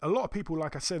 And a lot of people,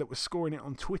 like I said, that were scoring it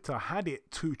on Twitter had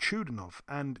it to Chudanov.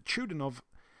 And Chudanov,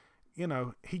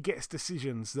 he gets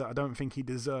decisions that I don't think he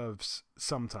deserves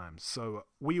sometimes. So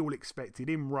we all expected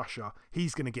in Russia,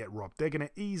 he's going to get robbed. They're going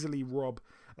to easily rob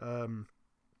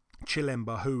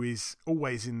Chilemba, who is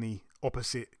always in the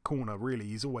opposite corner, really.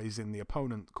 He's always in the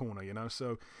opponent corner,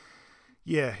 So,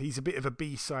 yeah, he's a bit of a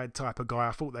B-side type of guy.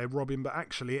 I thought they'd rob him, but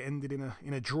actually it ended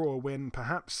in a draw when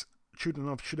perhaps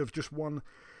Chudanov should have just won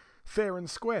fair and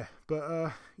square.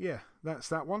 But yeah, that's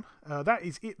that one. That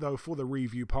is it though for the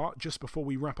review part. Just before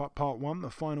we wrap up part 1, the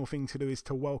final thing to do is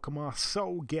to welcome our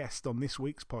sole guest on this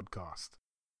week's podcast.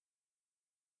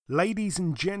 Ladies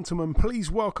and gentlemen,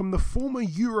 please welcome the former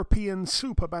European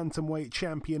super bantamweight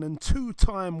champion and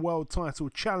 2-time world title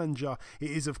challenger.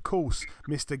 It is, of course,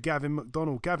 Mr. Gavin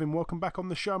McDonald. Gavin, welcome back on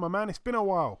the show, my man. It's been a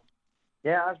while.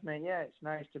 Yeah, it has, mate. Yeah, it's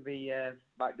nice to be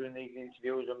back doing these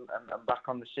interviews and back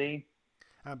on the scene.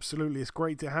 Absolutely, it's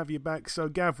great to have you back. So,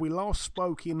 Gav, we last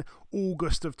spoke in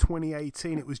August of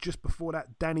 2018. It was just before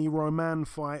that Danny Roman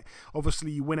fight.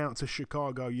 Obviously, you went out to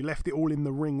Chicago. You left it all in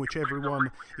the ring, which everyone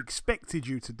expected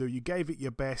you to do. You gave it your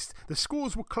best. The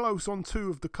scores were close on 2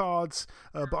 of the cards,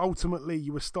 but ultimately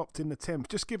you were stopped in the 10th.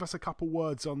 Just give us a couple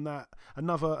words on that.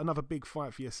 Another big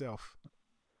fight for yourself.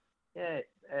 Yeah,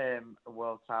 a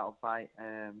world title fight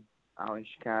out in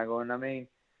Chicago. And I mean,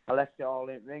 I left it all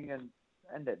in the ring, and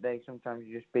end of the day, sometimes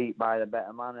you just beat by the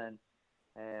better man,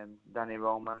 and Danny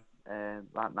Roman,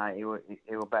 that night he was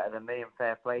better than me, and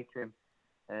fair play to him.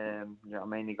 You know what I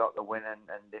mean? He got the win and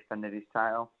defended his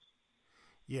title.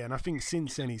 Yeah, and I think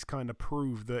since then he's kind of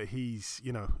proved that he's,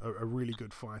 a really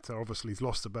good fighter. Obviously he's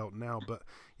lost the belt now, but,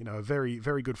 a very,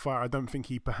 very good fighter. I don't think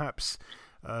he perhaps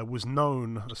was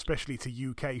known, especially to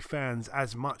UK fans,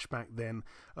 as much back then.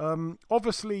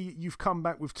 Obviously, you've come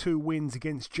back with 2 wins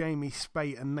against Jamie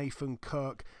Spate and Nathan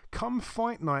Kirk. Come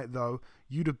fight night, though,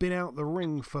 you'd have been out the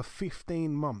ring for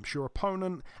 15 months. Your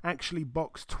opponent actually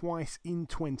boxed twice in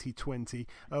 2020.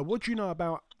 What do you know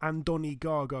about Andoni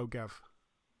Gargo, Gav?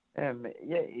 Yeah,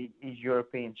 he's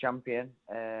European champion.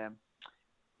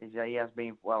 He has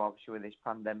been, well, obviously with this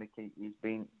pandemic, he's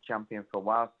been champion for a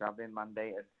while, so I've been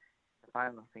mandated to fight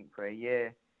him, I think, for a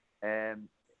year.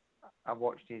 I've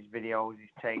watched his videos, his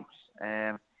tapes.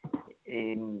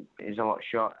 He's a lot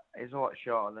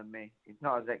shorter than me. He's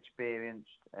not as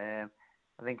experienced. I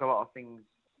think a lot of things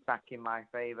stack in my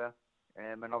favour.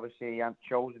 And obviously he hadn't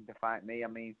chosen to fight me. I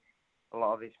mean, a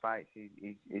lot of his fights,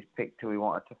 he's picked who he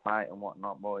wanted to fight and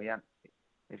whatnot, but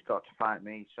he's got to fight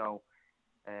me. So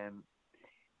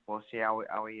we'll see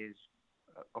how he is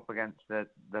up against the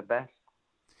best.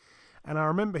 And I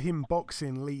remember him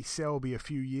boxing Lee Selby a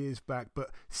few years back, but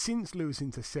since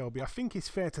losing to Selby, I think it's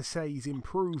fair to say he's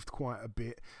improved quite a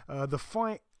bit. The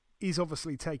fight is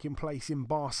obviously taking place in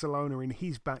Barcelona in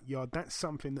his backyard. That's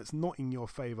something that's not in your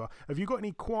favour. Have you got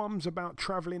any qualms about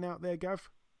travelling out there, Gav?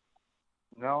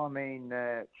 No, I mean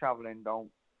travelling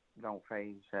don't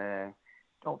phase a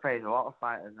lot of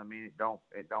fighters. I mean it don't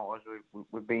us.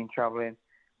 We've been travelling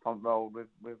on the road.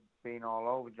 We've been all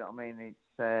over. Do you know what I mean?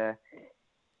 It's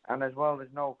and as well,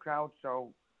 there's no crowd,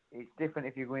 so it's different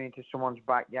if you're going into someone's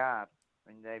backyard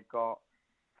and they've got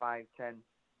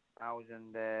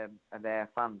 5,000-10,000 of their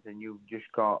fans, and you've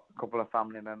just got a couple of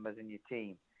family members in your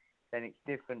team. Then it's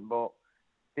different. But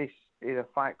this is a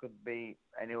fight could be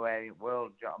anywhere in the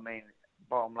world. Do you know what I mean?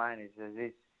 bottom line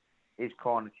is his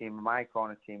corner team, my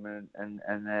corner team,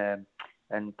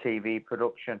 and TV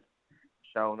production.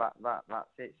 So that's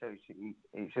it. So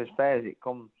it's as fair as it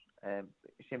comes.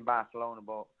 It's in Barcelona,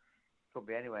 but it could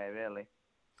be anywhere really.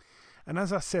 And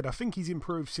as I said, I think he's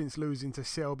improved since losing to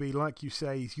Selby. Like you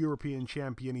say, he's European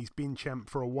champion. He's been champ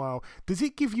for a while. Does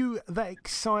it give you that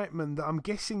excitement that I'm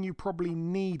guessing you probably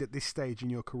need at this stage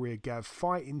in your career, Gav,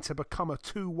 fighting to become a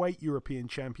 2-weight European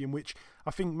champion, which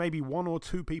I think maybe 1 or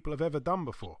 2 people have ever done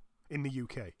before in the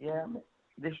UK? Yeah,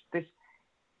 this.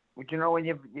 You know, when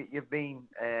you've been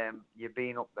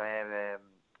up there,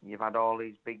 you've had all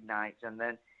these big nights, and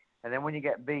then when you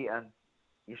get beaten,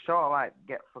 you sort of like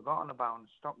get forgotten about and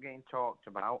stop getting talked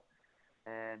about.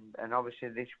 And obviously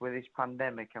with this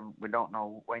pandemic, and we don't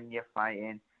know when you're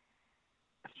fighting.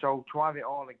 So to have it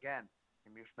all again,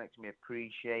 it just makes me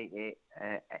appreciate it.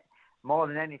 More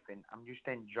than anything, I'm just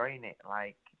enjoying it,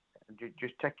 like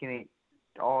just taking it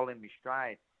all in my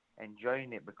stride,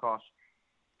 enjoying it, because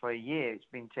for a year it's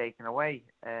been taken away,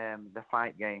 the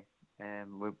fight game.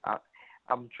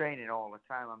 I'm training all the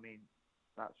time. I mean,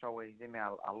 that's always in me.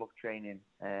 I love training.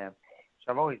 So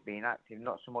I've always been active,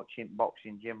 not so much in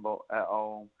boxing gym, but at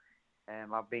home.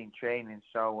 I've been training,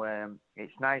 so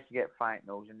it's nice to get fight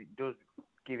news, and it does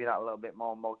give you that little bit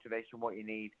more motivation, what you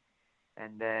need.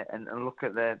 And look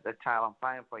at the title I'm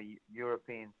fighting for,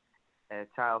 European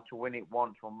title. To win it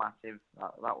once was massive.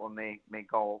 That was my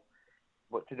goal.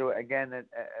 But to do it again at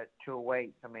 2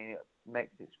 weights, I mean, it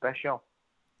makes it special.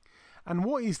 And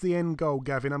what is the end goal,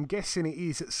 Gavin? I'm guessing it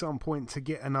is at some point to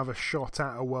get another shot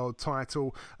at a world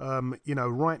title. You know,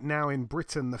 right now in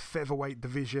Britain, the featherweight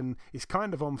division is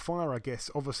kind of on fire, I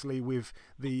guess. Obviously, with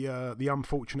the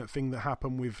unfortunate thing that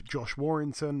happened with Josh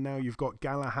Warrington. Now you've got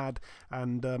Galahad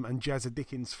and Jazza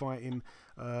Dickens fighting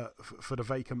for the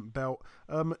vacant belt.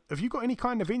 Have you got any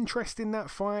kind of interest in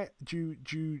that fight? Do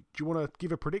you want to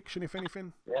give a prediction, if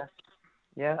anything?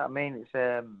 Yeah. I mean,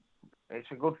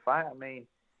 it's a good fight. I mean,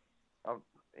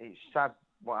 it's sad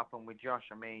what happened with Josh.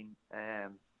 I mean,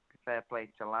 fair play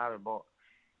to Lara, but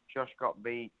Josh got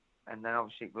beat, and then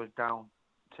obviously it goes down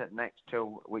to next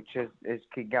two, which is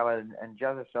Kid Gallagher and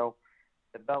Jazza. So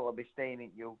the belt will be staying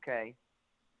in UK,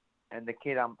 and the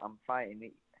kid I'm fighting,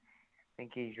 I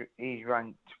think he's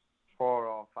ranked 4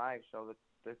 or 5. So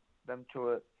them two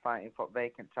are fighting for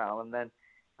vacant title, and then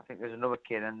I think there's another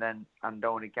kid, and then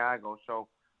Andoni Gargo. So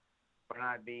when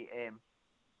I beat him,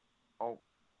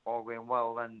 all going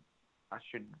well, then I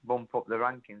should bump up the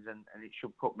rankings, and it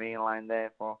should put me in line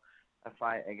there for a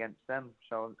fight against them.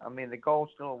 So, I mean, the goal's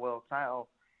still a world title,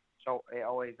 so it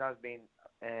always has been.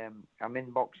 I'm in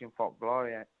boxing for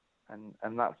glory,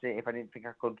 and that's it. If I didn't think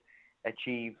I could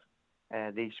achieve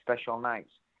these special nights,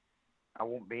 I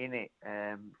won't be in it.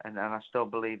 And I still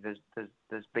believe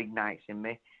there's big nights in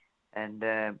me,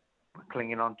 and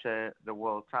clinging on to the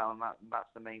world title, and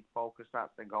that's the main focus,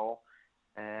 that's the goal.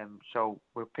 So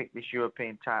we'll pick this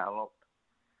European title up,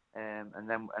 and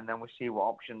then we'll see what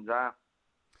options are.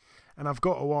 And I've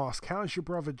got to ask, how's your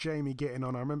brother Jamie getting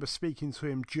on? I remember speaking to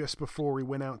him just before he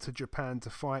went out to Japan to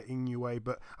fight Inoue,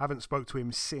 but I haven't spoke to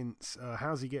him since.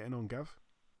 How's he getting on, Gav?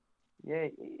 Yeah,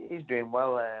 he's doing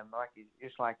well. He's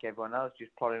just like everyone else,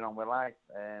 just plodding on with life.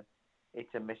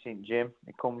 It's a missing gym.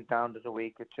 He comes down, does a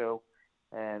week or two,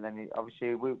 and then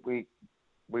obviously we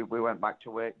went back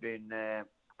to work doing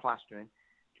plastering,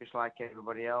 just like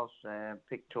everybody else.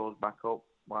 Pick tools back up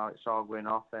while it's all going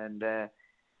off, and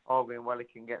all going well, he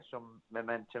can get some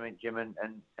momentum in gym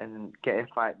and get a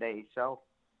fight day himself.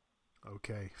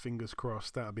 Okay, fingers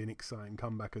crossed. That'll be an exciting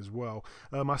comeback as well.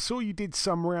 I saw you did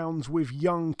some rounds with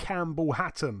young Campbell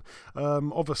Hatton.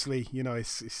 Obviously, you know,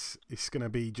 it's going to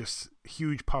be just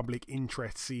huge public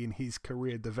interest seeing his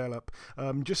career develop.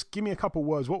 Just give me a couple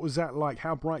words. What was that like?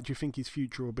 How bright do you think his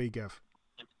future will be, Gav?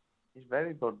 He's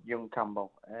very good, young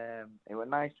Campbell. It was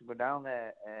nice to go down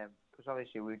there because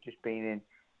obviously we've just been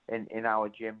in our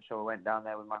gym, so we went down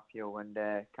there with Matthew and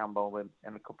Campbell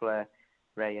and a couple of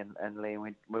Ray and Lee.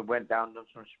 We went down and done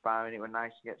some sparring. It was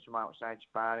nice to get some outside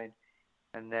sparring,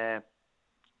 and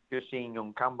just seeing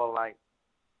young Campbell, like,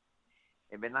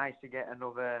 it'd be nice to get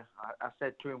another. I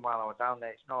said to him while I was down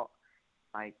there, it's not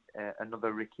like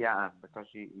another Ricky Hatton because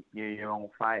you're your own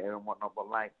fighter and whatnot, but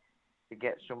like to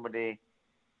get somebody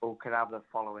who could have the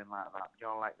following like that, you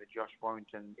know, like the Josh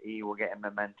Warrington, he will get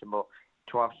momentum, but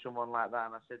to have someone like that,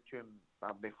 and I said to him,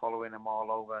 I'd be following him all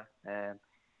over,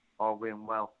 all going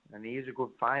well, and he is a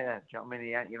good fighter. Do you know what I mean?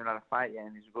 He ain't even had a fight yet,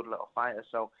 and he's a good little fighter,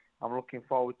 so I'm looking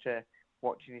forward to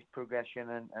watching his progression,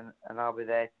 and I'll be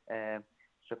there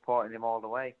supporting him all the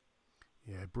way.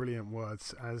 Yeah, brilliant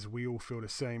words, as we all feel the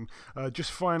same.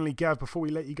 Just finally, Gav, before we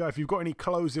let you go, if you've got any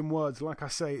closing words, like I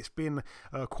say, it's been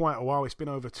quite a while. It's been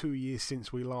over 2 years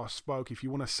since we last spoke. If you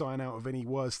want to sign out with any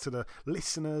words to the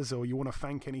listeners, or you want to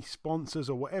thank any sponsors,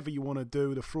 or whatever you want to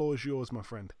do, the floor's yours, my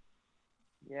friend.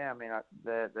 Yeah, I mean,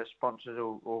 the sponsors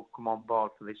will come on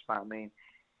board for this fight. I mean,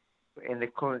 in the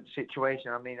current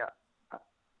situation, I mean,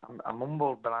 I'm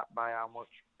humbled by how much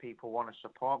people want to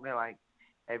support me. Like,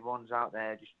 everyone's out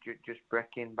there just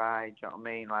breaking by. Do you know what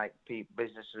I mean? Like,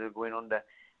 businesses are going under.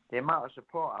 The amount of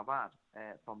support I've had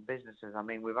from businesses. I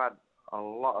mean, we've had a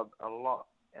lot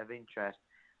of interest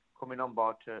coming on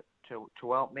board to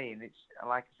help me. And it's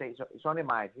like I say, it's only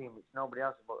my dream. It's nobody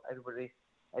else's. But everybody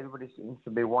seems to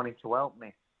be wanting to help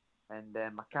me, and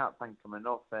I can't thank them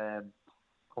enough.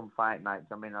 Come fight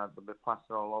nights, I mean, they'll be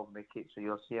plastered all over my kit, so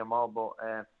you'll see them all. But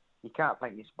you can't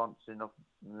thank your sponsors enough.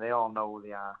 They all know who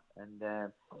they are. And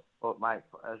but like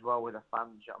as well with the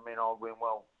fans, I mean, all going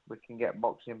well, we can get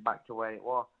boxing back to where it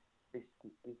was.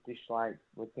 It's just like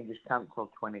we can just cancel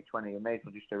 2020. We may as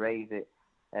well just erase it.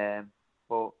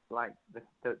 But like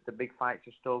the big fights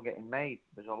are still getting made.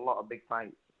 There's a lot of big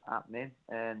fights happening,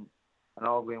 and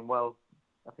all going well.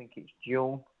 I think it's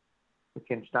June. We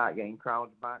can start getting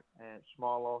crowds back,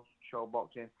 smaller show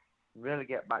boxing, and really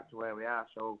get back to where we are.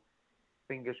 So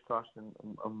fingers crossed,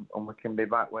 and we can be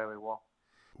back where we were.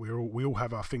 We all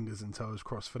have our fingers and toes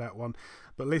crossed for that one.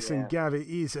 But listen, Gav, it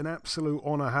is an absolute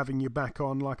honour having you back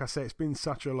on. Like I say, it's been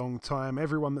such a long time.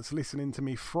 Everyone that's listening to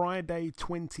me, Friday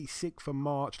 26th of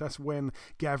March, that's when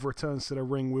Gav returns to the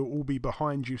ring. We'll all be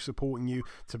behind you, supporting you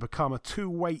to become a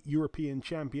 2-weight European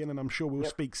champion, and I'm sure we'll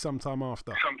speak sometime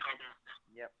after.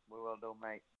 Yep, we will do,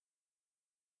 mate.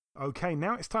 Okay,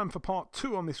 now it's time for part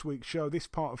 2 on this week's show. This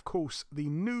part, of course, the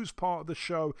news part of the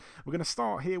show. We're going to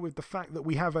start here with the fact that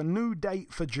we have a new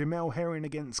date for Jamel Herring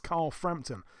against Carl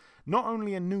Frampton. Not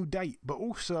only a new date, but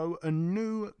also a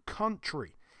new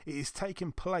country. It is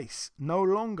taking place no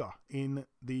longer in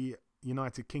the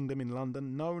United Kingdom in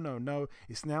London. No.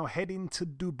 It's now heading to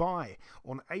Dubai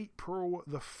on April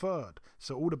the 3rd.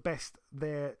 So all the best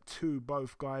there to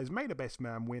both guys. May the best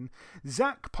man win.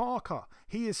 Zach Parker,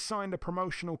 he has signed a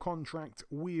promotional contract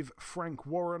with Frank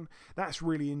Warren. That's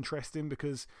really interesting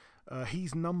because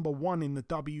he's number 1 in the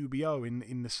WBO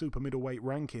in the super middleweight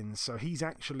rankings. So he's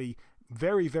actually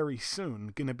very, very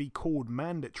soon going to be called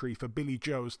mandatory for Billy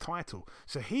Joe's title.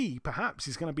 So he perhaps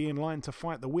is going to be in line to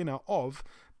fight the winner of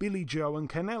Billy Joe and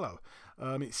Canelo.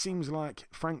 It seems like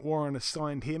Frank Warren has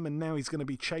signed him, and now he's going to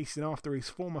be chasing after his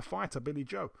former fighter, Billy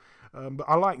Joe. But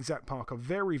I like Zach Parker.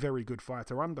 Very, very good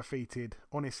fighter. Undefeated.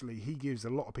 Honestly, he gives a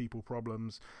lot of people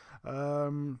problems.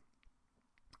 Povetkin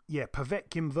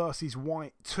versus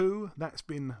White 2. That's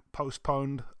been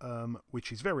postponed,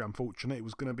 which is very unfortunate. It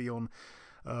was going to be on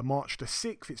March the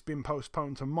 6th. It's been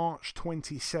postponed to March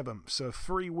 27th. So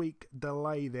 3-week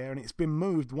delay there, and it's been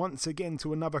moved once again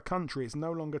to another country. It's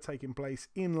no longer taking place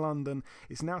in London.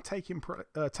 It's now taking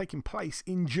place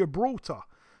in Gibraltar.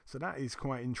 So that is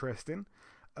quite interesting.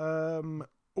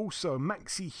 Also,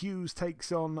 Maxie Hughes takes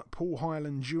on Paul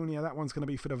Hyland Jr. That one's going to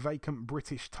be for the vacant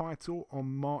British title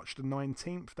on March the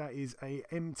 19th. That is a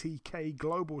MTK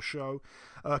Global show.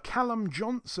 Callum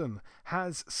Johnson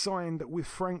has signed with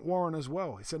Frank Warren as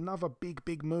well. It's another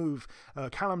big move.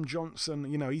 Callum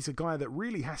Johnson, he's a guy that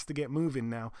really has to get moving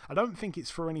now. I don't think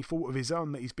it's for any fault of his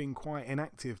own that he's been quite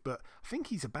inactive, but I think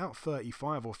he's about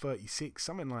 35 or 36,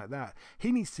 something like that.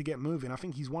 He needs to get moving. I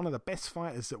think he's one of the best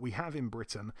fighters that we have in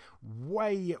Britain.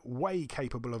 Way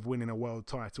capable of winning a world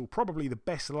title. Probably the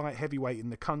best light heavyweight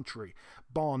in the country,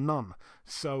 bar none.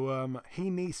 So he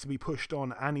needs to be pushed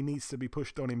on, and he needs to be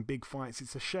pushed on in big fights.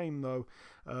 It's a shame though,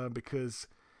 because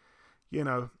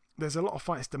there's a lot of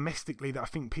fights domestically that I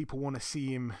think people want to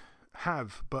see him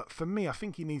have, but for me, I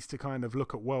think he needs to kind of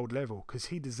look at world level, because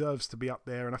he deserves to be up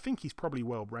there, and I think he's probably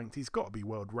world ranked. He's got to be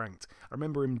world ranked. I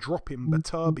remember him dropping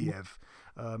Baturbiev.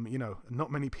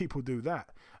 Not many people do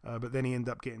that, but then he ended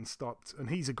up getting stopped, and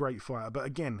he's a great fighter. But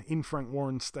again, in Frank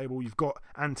Warren's stable, you've got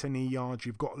Anthony Yarde,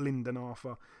 you've got Lyndon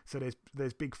Arthur, so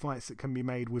there's big fights that can be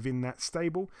made within that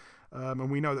stable.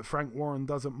 And we know that Frank Warren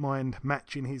doesn't mind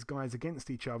matching his guys against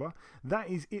each other. That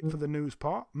is it for the news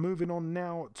part. Moving on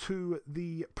now to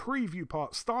the preview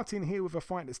part, starting here with a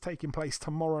fight that's taking place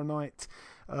tomorrow night,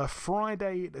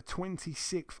 Friday the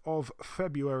 26th of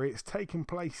February. It's taking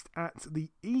place at the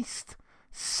East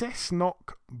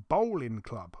Cessnock Bowling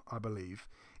Club, I believe,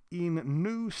 in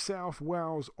New South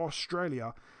Wales,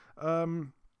 Australia.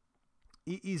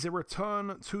 It is a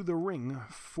return to the ring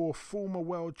for former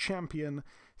world champion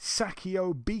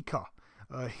Sakio Bika.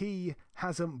 He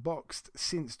hasn't boxed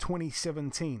since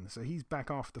 2017, so he's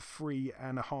back after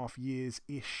 3.5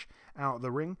 years-ish out of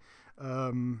the ring.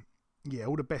 Yeah,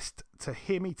 all the best to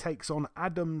him. He takes on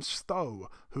Adam Stowe,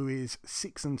 who is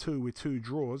 6-2 with 2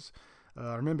 draws.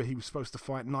 I remember he was supposed to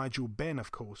fight Nigel Benn,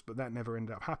 of course, but that never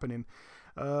ended up happening.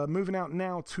 Moving out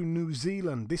now to New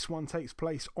Zealand. This one takes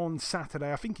place on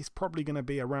Saturday. I think it's probably going to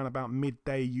be around about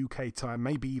midday UK time,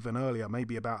 maybe even earlier,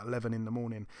 maybe about 11 in the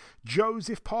morning.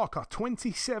 Joseph Parker,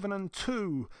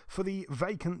 27-2 for the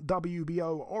vacant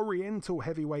WBO Oriental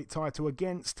heavyweight title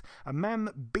against a man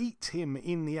that beat him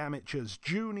in the amateurs,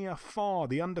 Junior Farr,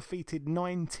 the undefeated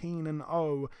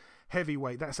 19-0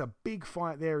 heavyweight. That's a big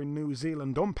fight there in New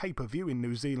Zealand, on pay-per-view in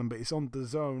New Zealand, but it's on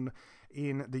DAZN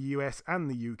in the US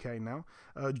and the UK now.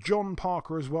 John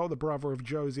Parker as well, the brother of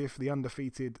Joseph, the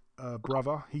undefeated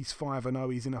brother. He's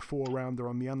 5-0. He's in a 4-rounder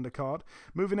on the undercard.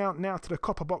 Moving out now to the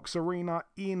Copper Box Arena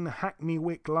in Hackney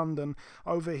Wick, London.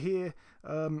 Over here,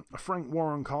 a Frank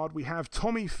Warren card. We have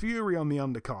Tommy Fury on the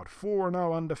undercard,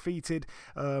 4-0 undefeated.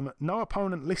 No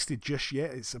opponent listed just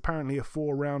yet. It's apparently a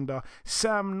 4-rounder.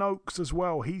 Sam Noakes as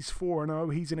well. He's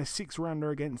 4-0. He's in a 6-rounder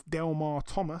against Delmar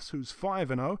Thomas, who's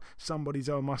 5-0. Somebody's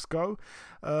O must go.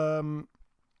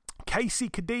 Casey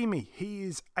Kadimi, he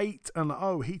is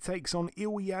 8-0. He takes on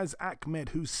Ilyas Ahmed,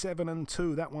 who's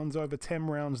 7-2. That one's over 10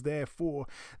 rounds there for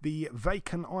the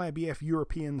vacant IBF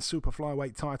European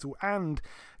Superflyweight title and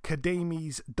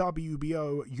Kadimi's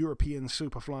WBO European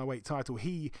Superflyweight title.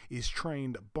 He is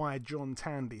trained by John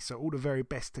Tandy, so all the very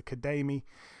best to Kadimi.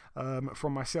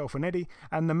 From myself and Eddie.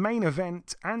 And the main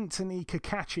event, Anthony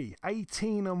Kakachi,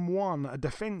 18-1, a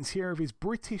defence here of his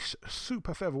British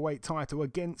super featherweight title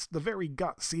against the very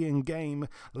gutsy and game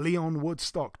Leon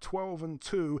Woodstock,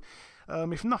 12-2.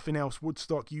 If nothing else,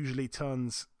 Woodstock usually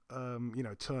turns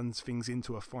things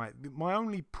into a fight. My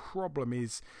only problem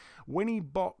is when he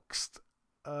boxed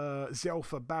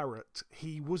Zelfa Barrett,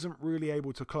 he wasn't really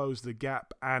able to close the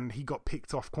gap and he got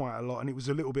picked off quite a lot and it was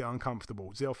a little bit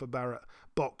uncomfortable. Zelfa Barrett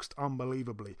boxed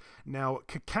unbelievably. Now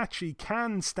Kakachi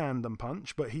can stand and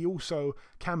punch, but he also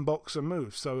can box and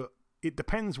move, so it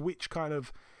depends which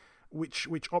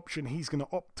option he's going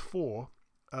to opt for.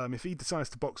 If he decides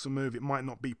to box and move, it might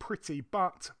not be pretty,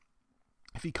 but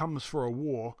if he comes for a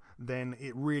war, then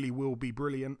it really will be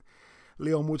brilliant.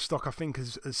 Leon Woodstock, I think,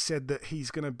 has said that he's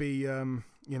going to be,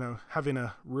 having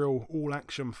a real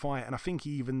all-action fight, and I think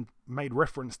he even made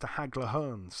reference to Hagler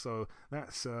Hearns. So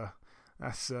that's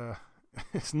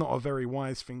it's not a very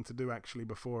wise thing to do actually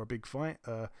before a big fight.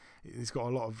 He's got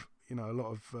a lot of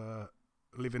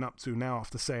living up to now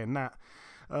after saying that.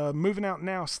 Moving out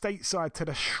now stateside to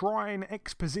the Shrine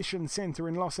Exposition Center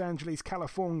in Los Angeles,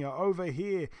 California. Over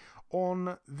here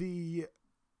on the...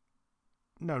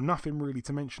 No, nothing really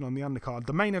to mention on the undercard.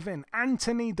 The main event,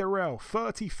 Anthony Dirrell,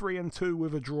 33-2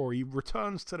 with a draw. He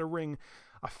returns to the ring,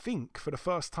 I think, for the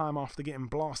first time after getting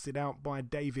blasted out by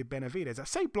David Benavidez. I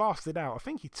say blasted out. I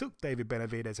think he took David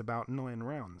Benavidez about 9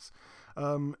 rounds.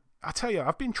 I tell you,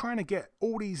 I've been trying to get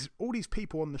all these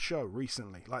people on the show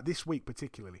recently, like this week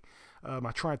particularly.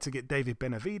 I tried to get David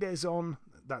Benavidez on.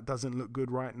 That doesn't look good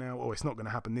right now. Or it's not going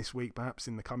to happen this week, perhaps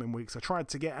in the coming weeks. I tried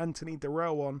to get Anthony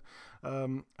Dirrell on,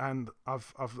 and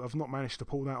I've not managed to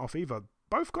pull that off either.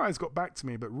 Both guys got back to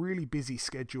me, but really busy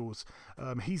schedules.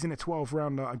 He's in a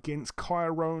 12-rounder against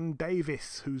Kyrone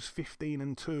Davis, who's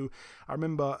 15-2. I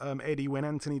remember, Eddie, when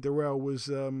Anthony Dirrell was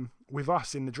with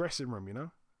us in the dressing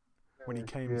room, when he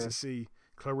came to see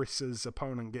Clarissa's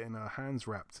opponent getting her hands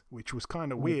wrapped, which was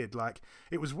kind of weird. Like,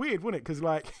 it was weird, wasn't it? Because,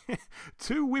 like,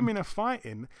 2 women are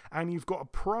fighting, and you've got a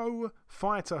pro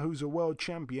fighter who's a world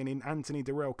champion in Anthony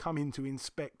Dirrell coming to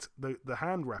inspect the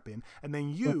hand wrapping, and then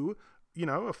you,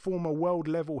 a former world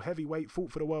level heavyweight,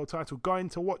 fought for the world title, going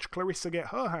to watch Clarissa get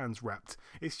her hands wrapped.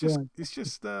 It was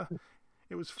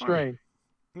funny.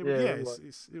 It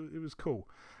was cool.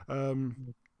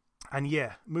 And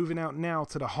yeah, moving out now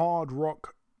to the Hard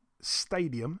Rock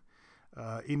Stadium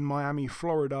in Miami,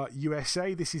 Florida,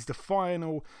 USA. This is the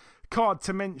final card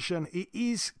to mention. It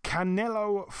is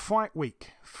Canelo Fight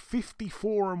Week.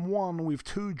 54-1 with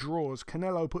 2 draws.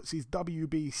 Canelo puts his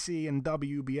WBC and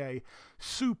WBA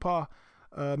super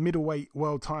middleweight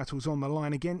world titles on the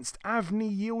line against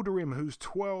Avni Yildirim, who's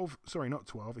 12. Sorry, not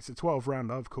 12. It's a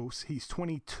 12-rounder, of course. He's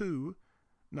 22.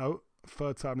 No,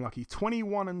 third time lucky.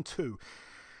 21-2.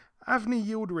 Avni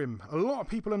Yildirim, a lot of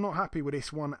people are not happy with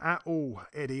this one at all,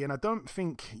 Eddie, and I don't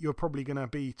think you're probably going to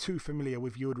be too familiar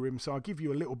with Yildirim, so I'll give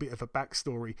you a little bit of a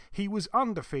backstory. He was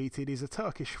undefeated. He's a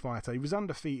Turkish fighter. He was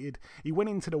undefeated. He went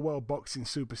into the World Boxing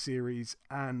Super Series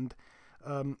and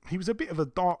he was a bit of a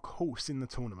dark horse in the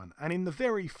tournament. And in the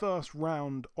very first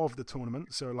round of the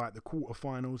tournament, so like the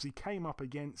quarterfinals, he came up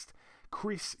against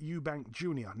Chris Eubank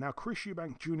Jr. Now, Chris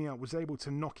Eubank Jr. was able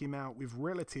to knock him out with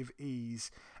relative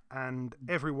ease, and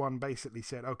everyone basically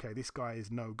said, okay, this guy is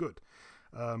no good.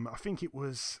 I think it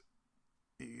was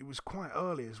quite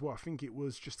early as well. I think it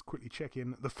was, just quickly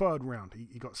checking, the third round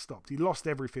he got stopped. He lost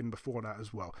everything before that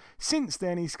as well. Since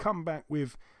then, he's come back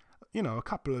with, a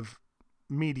couple of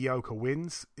mediocre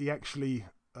wins. He actually,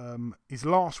 his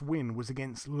last win was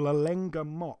against Lalenga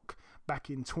Mock back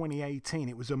in 2018.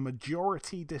 It was a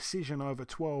majority decision over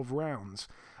 12 rounds.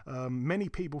 Many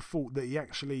people thought that he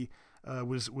actually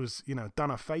was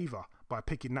done a favour by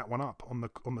picking that one up on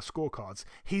the scorecards.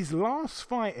 His last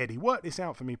fight, Eddie, work this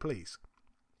out for me, please.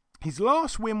 His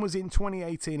last win was in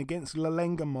 2018 against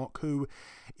Lalenga Mock, who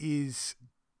is,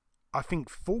 I think,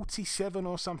 47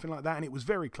 or something like that, and it was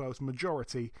very close,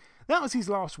 majority. That was his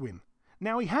last win.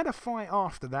 Now, he had a fight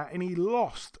after that, and he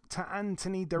lost to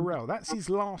Anthony Durrell. That's his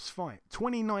last fight,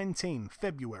 2019,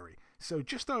 February. So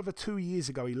just over 2 years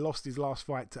ago, he lost his last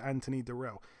fight to Anthony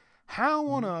Durrell. How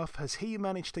on earth has he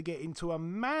managed to get into a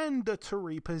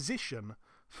mandatory position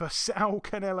for Saul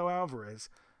Canelo Alvarez?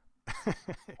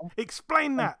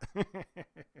 Explain that.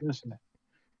 Listen,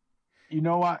 you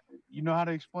know what? You know how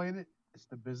to explain it? It's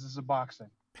the business of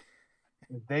boxing.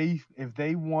 If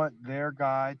they want their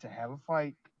guy to have a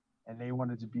fight, and they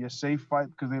want it to be a safe fight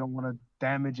because they don't want to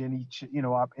damage any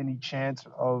chance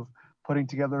of putting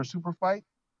together a super fight,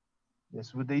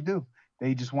 that's what they do.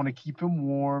 They just want to keep him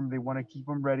warm. They want to keep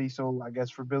him ready. So I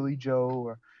guess for Billy Joe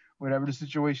or whatever the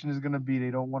situation is going to be, they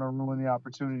don't want to ruin the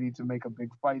opportunity to make a big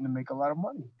fight and to make a lot of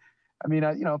money. I mean,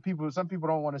 some people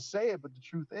don't want to say it, but the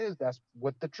truth is that's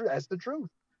the truth.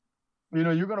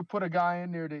 You're going to put a guy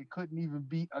in there that couldn't even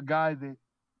beat a guy that,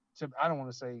 I don't want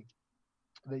to say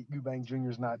that Eubank Jr.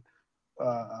 is not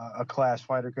a class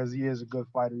fighter, because he is a good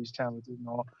fighter. He's talented and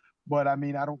all. But, I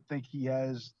mean, I don't think he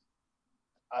has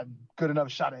a good enough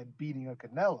shot at beating a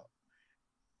Canelo.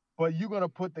 But you're going to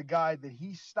put the guy that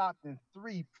he stopped in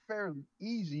 3 fairly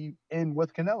easy in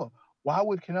with Canelo. Why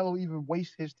would Canelo even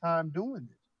waste his time doing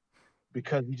this?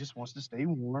 Because he just wants to stay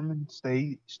warm and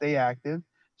stay active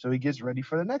so he gets ready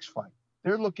for the next fight.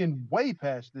 They're looking way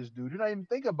past this dude. They're not even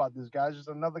thinking about this guy. It's just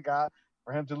another guy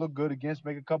for him to look good against,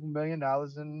 make a couple $1 million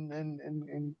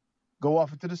and go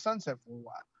off into the sunset for a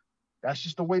while. That's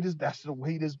just the way this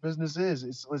business is.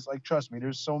 It's like, trust me,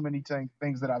 there's so many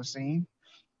things that I've seen,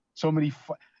 so many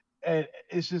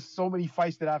it's just so many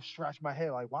fights that I've scratched my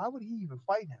head like, why would he even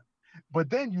fight him? But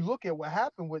then you look at what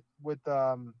happened with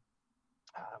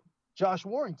Josh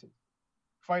Warrington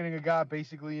fighting a guy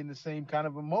basically in the same kind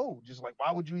of a mode. Just like,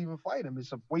 why would you even fight him?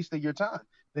 It's a waste of your time.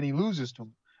 Then he loses to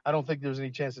him. I don't think there's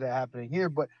any chance of that happening here,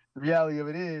 but the reality of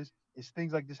it is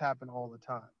things like this happen all the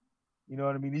time. You know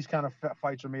what I mean? These kind of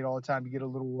fights are made all the time. You get a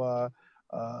little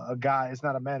a guy. It's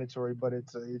not a mandatory, but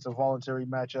it's a voluntary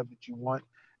matchup that you want.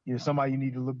 Somebody you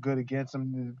need to look good against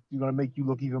them. You're going to make you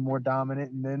look even more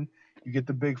dominant, and then you get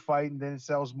the big fight, and then it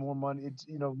sells more money. It's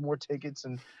more tickets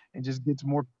and just gets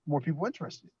more people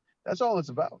interested. That's all it's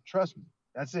about. Trust me.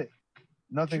 That's it.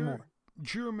 Nothing more.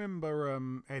 Do you remember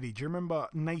Eddie? Do you remember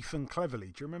Nathan Cleverly?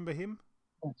 Do you remember him?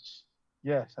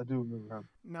 Yes, I do remember him.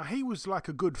 Now, he was like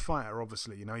a good fighter,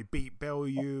 obviously. He beat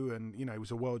Bellew and, he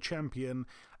was a world champion.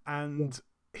 And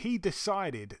he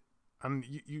decided, and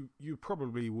you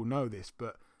probably will know this,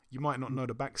 but you might not know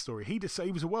the backstory. He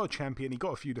was a world champion. He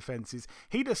got a few defenses.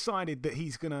 He decided that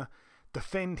he's going to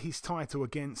defend his title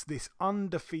against this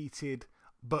undefeated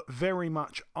but very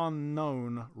much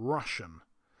unknown Russian.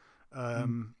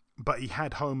 But he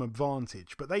had home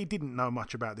advantage. But they didn't know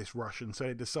much about this Russian, so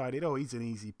they decided, he's an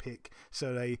easy pick.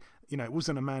 So they, it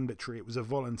wasn't a mandatory, it was a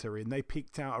voluntary, and they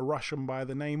picked out a Russian by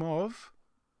the name of...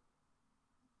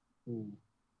 not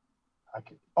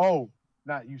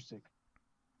Usyk.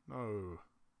 No.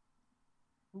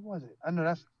 Who was it? I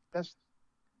know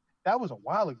that was a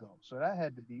while ago, so that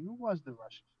had to be... Who was the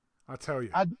Russian? I'll tell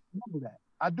you. I do remember that.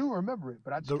 I do remember it,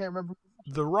 but I just can't remember.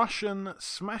 The Russian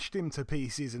smashed him to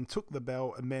pieces and took the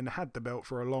belt, and then had the belt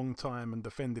for a long time and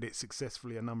defended it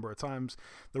successfully a number of times.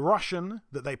 The Russian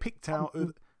that they picked out...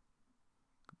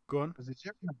 Go on. Was it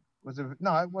Zhirov?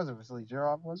 No, it wasn't Vasily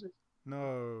Zhirov, was it?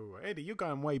 No. Eddie, you're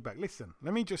going way back. Listen,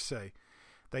 let me just say,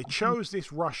 they chose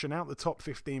this Russian out the top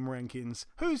 15 rankings.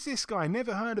 Who's this guy?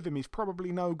 Never heard of him. He's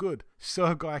probably no good.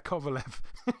 Sergei Kovalev.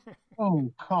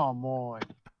 Oh, come on.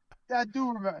 I do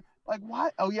remember. Like,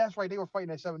 why? Oh, yeah, that's right. They were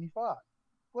fighting at 75.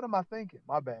 What am I thinking?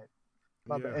 My bad.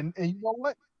 Bad. And you know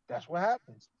what? That's what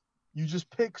happens. You just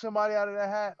pick somebody out of the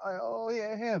hat. Like, oh,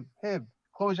 yeah, him.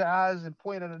 Close your eyes and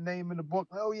point at a name in the book.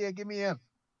 Oh, yeah, give me him.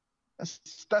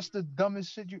 That's the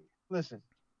dumbest shit you listen.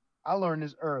 I learned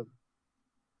this early.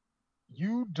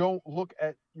 You don't look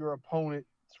at your opponent's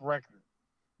record.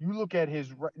 You look at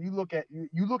his record,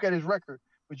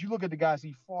 but you look at the guys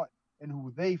he fought and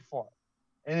who they fought,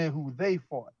 and then who they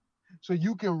fought. So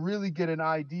you can really get an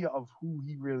idea of who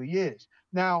he really is.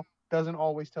 Now, doesn't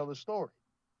always tell the story.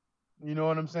 You know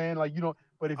what I'm saying? Like you don't.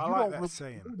 But if I you like don't, that really,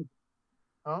 saying.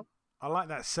 huh? I like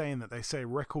that saying that they say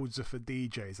records are for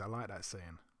DJs. I like that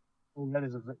saying. Oh, that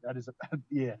is a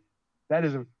yeah. That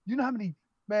is a. You know how many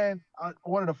man?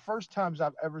 One of the first times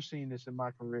I've ever seen this in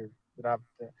my career that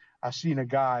I've seen a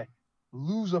guy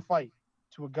lose a fight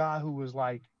to a guy who was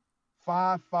like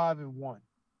 5-5-1.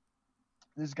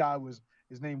 This guy was.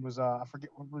 His name was I forget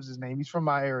what was his name. He's from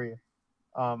my area.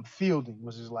 Fielding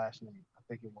was his last name. I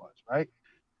think it was right.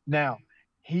 Now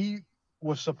he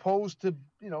was supposed to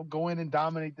go in and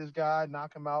dominate this guy,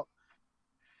 knock him out,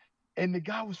 and the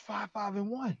guy was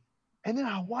 5-5-1. And then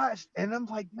I watched, and I'm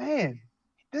like, man,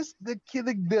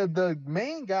 the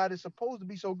main guy that's supposed to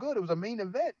be so good. It was a main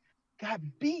event. Got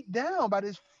beat down by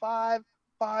this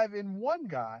 5-5-1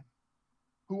 guy,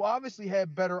 who obviously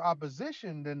had better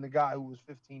opposition than the guy who was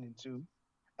 15-2.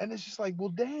 And it's just like, well,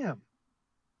 damn,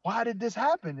 why did this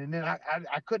happen? And then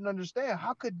I couldn't understand.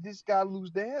 How could this guy lose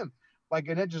to him? Like,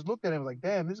 and I just looked at him like,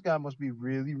 damn, this guy must be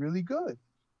really, really good.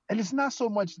 And it's not so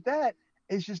much that,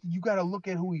 it's just you got to look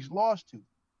at who he's lost to.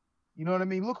 You know what I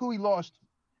mean? Look who he lost to.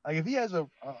 Like, if he has a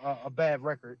bad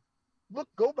record,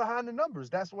 go behind the numbers.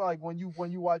 That's why, like, when you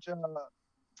watch, when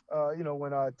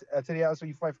Teddy Atlas,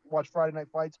 watch Friday Night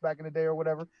Fights back in the day or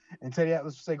whatever, and Teddy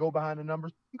Atlas would say, go behind the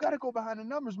numbers. You got to go behind the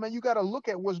numbers, man. You got to look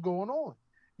at what's going on.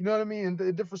 You know what I mean? In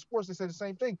the different sports, they say the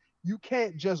same thing. You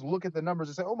can't just look at the numbers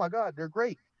and say, oh, my God, they're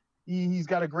great. He's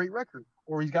got a great record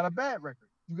or he's got a bad record.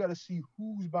 You got to see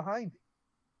who's behind it.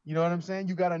 You know what I'm saying?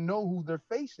 You got to know who they're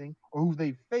facing or who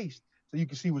they've faced so you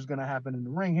can see what's going to happen in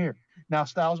the ring here. Now,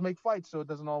 styles make fights, so it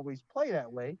doesn't always play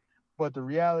that way. But the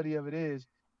reality of it is,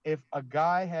 if a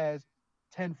guy has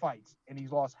 10 fights and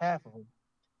he's lost half of them,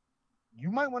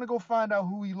 you might want to go find out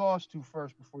who he lost to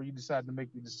first before you decide to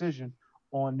make the decision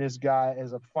on this guy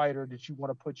as a fighter that you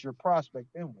want to put your prospect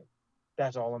in with.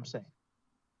 That's all I'm saying.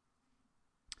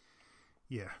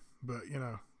 Yeah, but,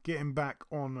 getting back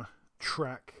on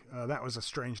track, that was a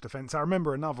strange defense. I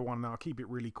remember another one, and I'll keep it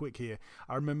really quick here.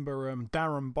 I remember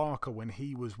Darren Barker when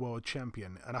he was world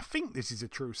champion, and I think this is a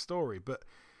true story, but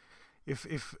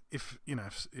if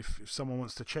someone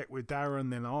wants to check with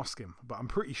Darren, then ask him. But I'm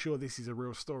pretty sure this is a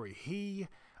real story. He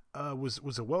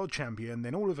was a world champion,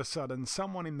 then all of a sudden,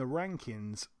 someone in the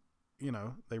rankings,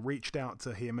 they reached out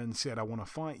to him and said, I want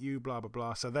to fight you, blah, blah,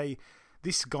 blah. So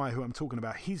this guy who I'm talking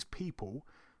about, his people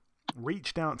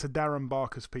reached out to Darren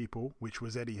Barker's people, which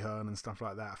was Eddie Hearn and stuff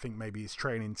like that. I think maybe his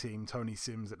training team, Tony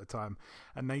Sims at the time.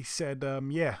 And they said,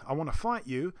 yeah, I want to fight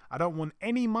you. I don't want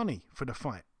any money for the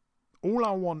fight. All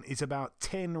I want is about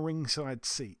 10 ringside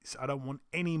seats. I don't want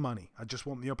any money. I just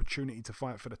want the opportunity to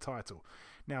fight for the title.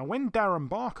 Now, when Darren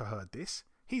Barker heard this,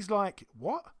 he's like,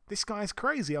 what? This guy's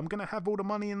crazy. I'm going to have all the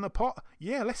money in the pot?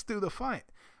 Yeah, let's do the fight.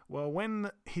 Well,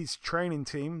 when his training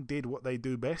team did what they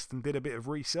do best and did a bit of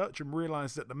research and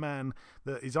realized that the man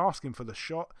that is asking for the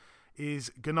shot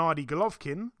is Gennady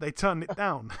Golovkin, they turned it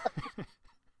down.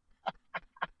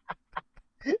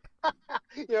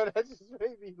 That just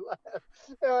made me laugh.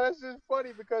 That's just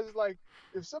funny because it's like,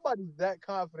 if somebody's that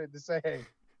confident to say, hey,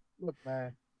 look,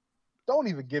 man, don't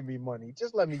even give me money.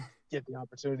 Just let me get the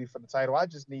opportunity for the title. I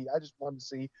just want to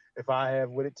see if I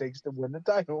have what it takes to win the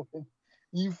title.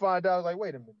 You find out, like,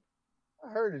 wait a minute, I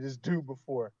heard of this dude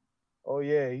before. Oh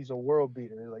yeah, he's a world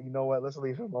beater. Like, you know what? Let's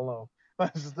leave him alone.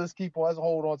 Let's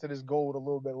hold on to this gold a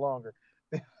little bit longer.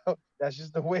 That's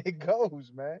just the way it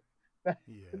goes, man.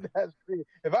 That's pretty.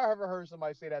 If I ever heard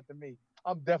somebody say that to me,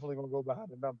 I'm definitely gonna go behind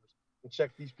the numbers and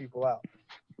check these people out.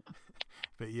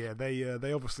 But yeah,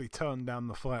 they obviously turned down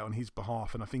the fight on his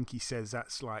behalf, and I think he says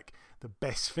that's like the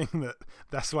best thing that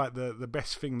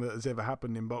has ever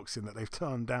happened in boxing, that they've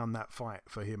turned down that fight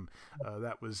for him.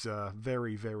 That was a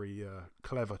very, very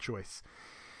clever choice,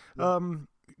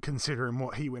 considering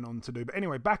what he went on to do. But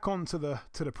anyway, back on to the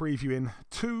previewing.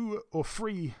 2 or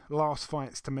 3 last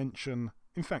fights to mention.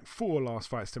 In fact, 4 last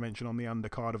fights to mention on the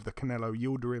undercard of the Canelo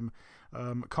Yildirim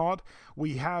card.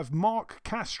 We have Mark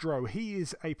Castro. He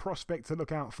is a prospect to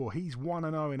look out for. He's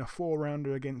 1-0 in a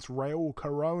 4-rounder against Raul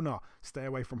Corona. Stay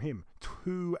away from him.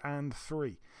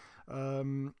 2-3.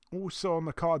 Also on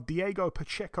the card, Diego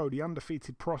Pacheco, the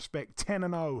undefeated prospect,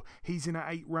 10-0. He's in an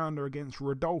 8-rounder against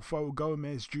Rodolfo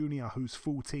Gomez Jr., who's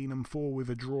 14-4 with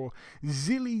a draw.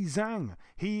 Zhilei Zhang,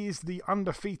 he is the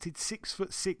undefeated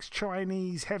 6'6"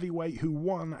 Chinese heavyweight who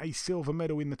won a silver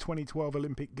medal in the 2012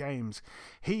 Olympic Games.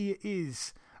 He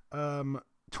is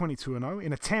 22-0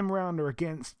 in a 10-rounder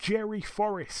against Jerry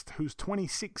Forrest, who's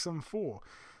 26-4.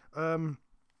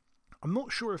 I'm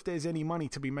not sure if there's any money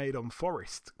to be made on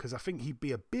Forrest, because I think he'd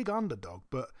be a big underdog,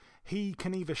 but he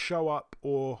can either show up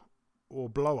or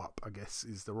blow up, I guess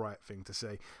is the right thing to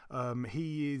say.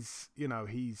 He is,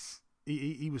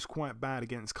 he was quite bad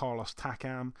against Carlos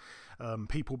Takam.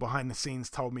 People behind the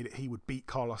scenes told me that he would beat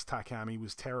Carlos Takam. He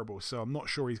was terrible, so I'm not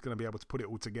sure he's going to be able to put it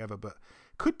all together, but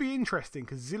could be interesting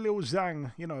because Zhilei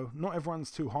Zhang, not everyone's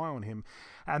too high on him.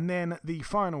 And then the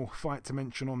final fight to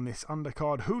mention on this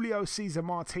undercard, Julio Cesar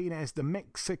Martinez, the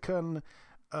Mexican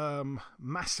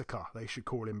massacre, they should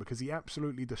call him, because he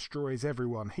absolutely destroys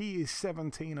everyone. He is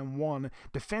 17-1,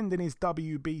 defending his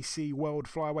WBC World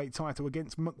Flyweight title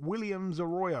against McWilliams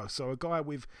Arroyo, so a guy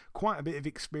with quite a bit of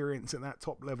experience at that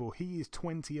top level. He is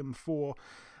 20-4.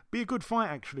 Be a good fight,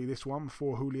 actually, this one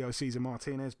for Julio Cesar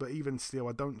Martinez, but even still,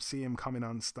 I don't see him coming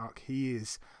unstuck. He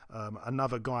is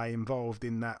another guy involved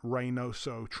in that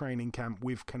Reynoso training camp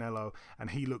with Canelo,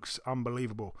 and he looks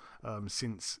unbelievable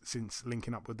since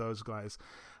linking up with those guys.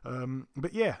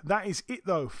 But yeah, that is it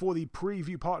though for the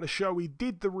preview part of the show. We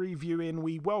did the reviewing,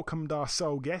 we welcomed our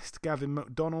sole guest, Gavin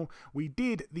McDonnell. We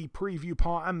did the preview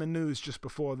part and the news just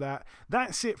before that.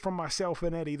 That's it from myself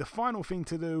and Eddie. The final thing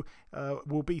to do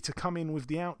will be to come in with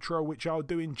the outro, which I'll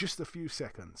do in just a few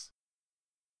seconds.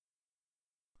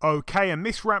 Okay, and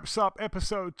this wraps up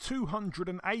episode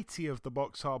 280 of the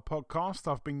Box Hard Podcast.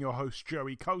 I've been your host,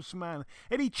 Joey Coastman.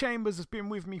 Eddie Chambers has been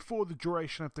with me for the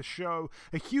duration of the show.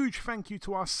 A huge thank you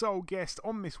to our sole guest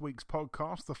on this week's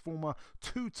podcast, the former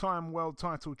two-time world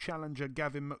title challenger,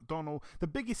 Gavin McDonnell. The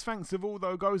biggest thanks of all,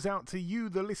 though, goes out to you,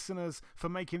 the listeners, for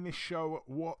making this show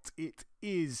what it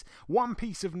is. One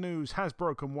piece of news has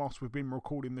broken whilst we've been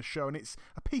recording the show, and it's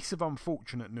a piece of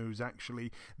unfortunate news,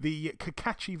 actually. The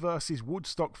Kakachi versus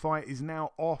Woodstock fight is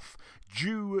now off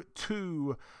due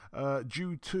to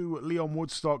Leon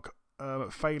Woodstock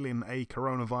failing a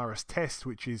coronavirus test,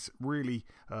 which is really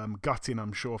gutting,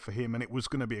 I'm sure, for him, and it was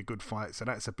going to be a good fight, so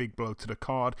that's a big blow to the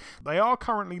card. They are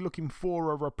currently looking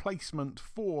for a replacement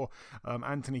for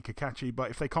Anthony Kakachi,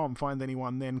 but if they can't find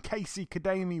anyone, then Casey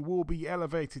Kadami will be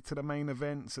elevated to the main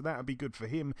event, so that'll be good for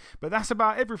him. But that's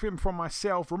about everything from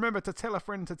myself. Remember to tell a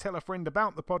friend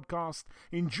about the podcast.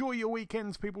 Enjoy your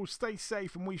weekends, people. Stay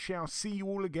safe, and we shall see you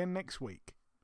all again next week.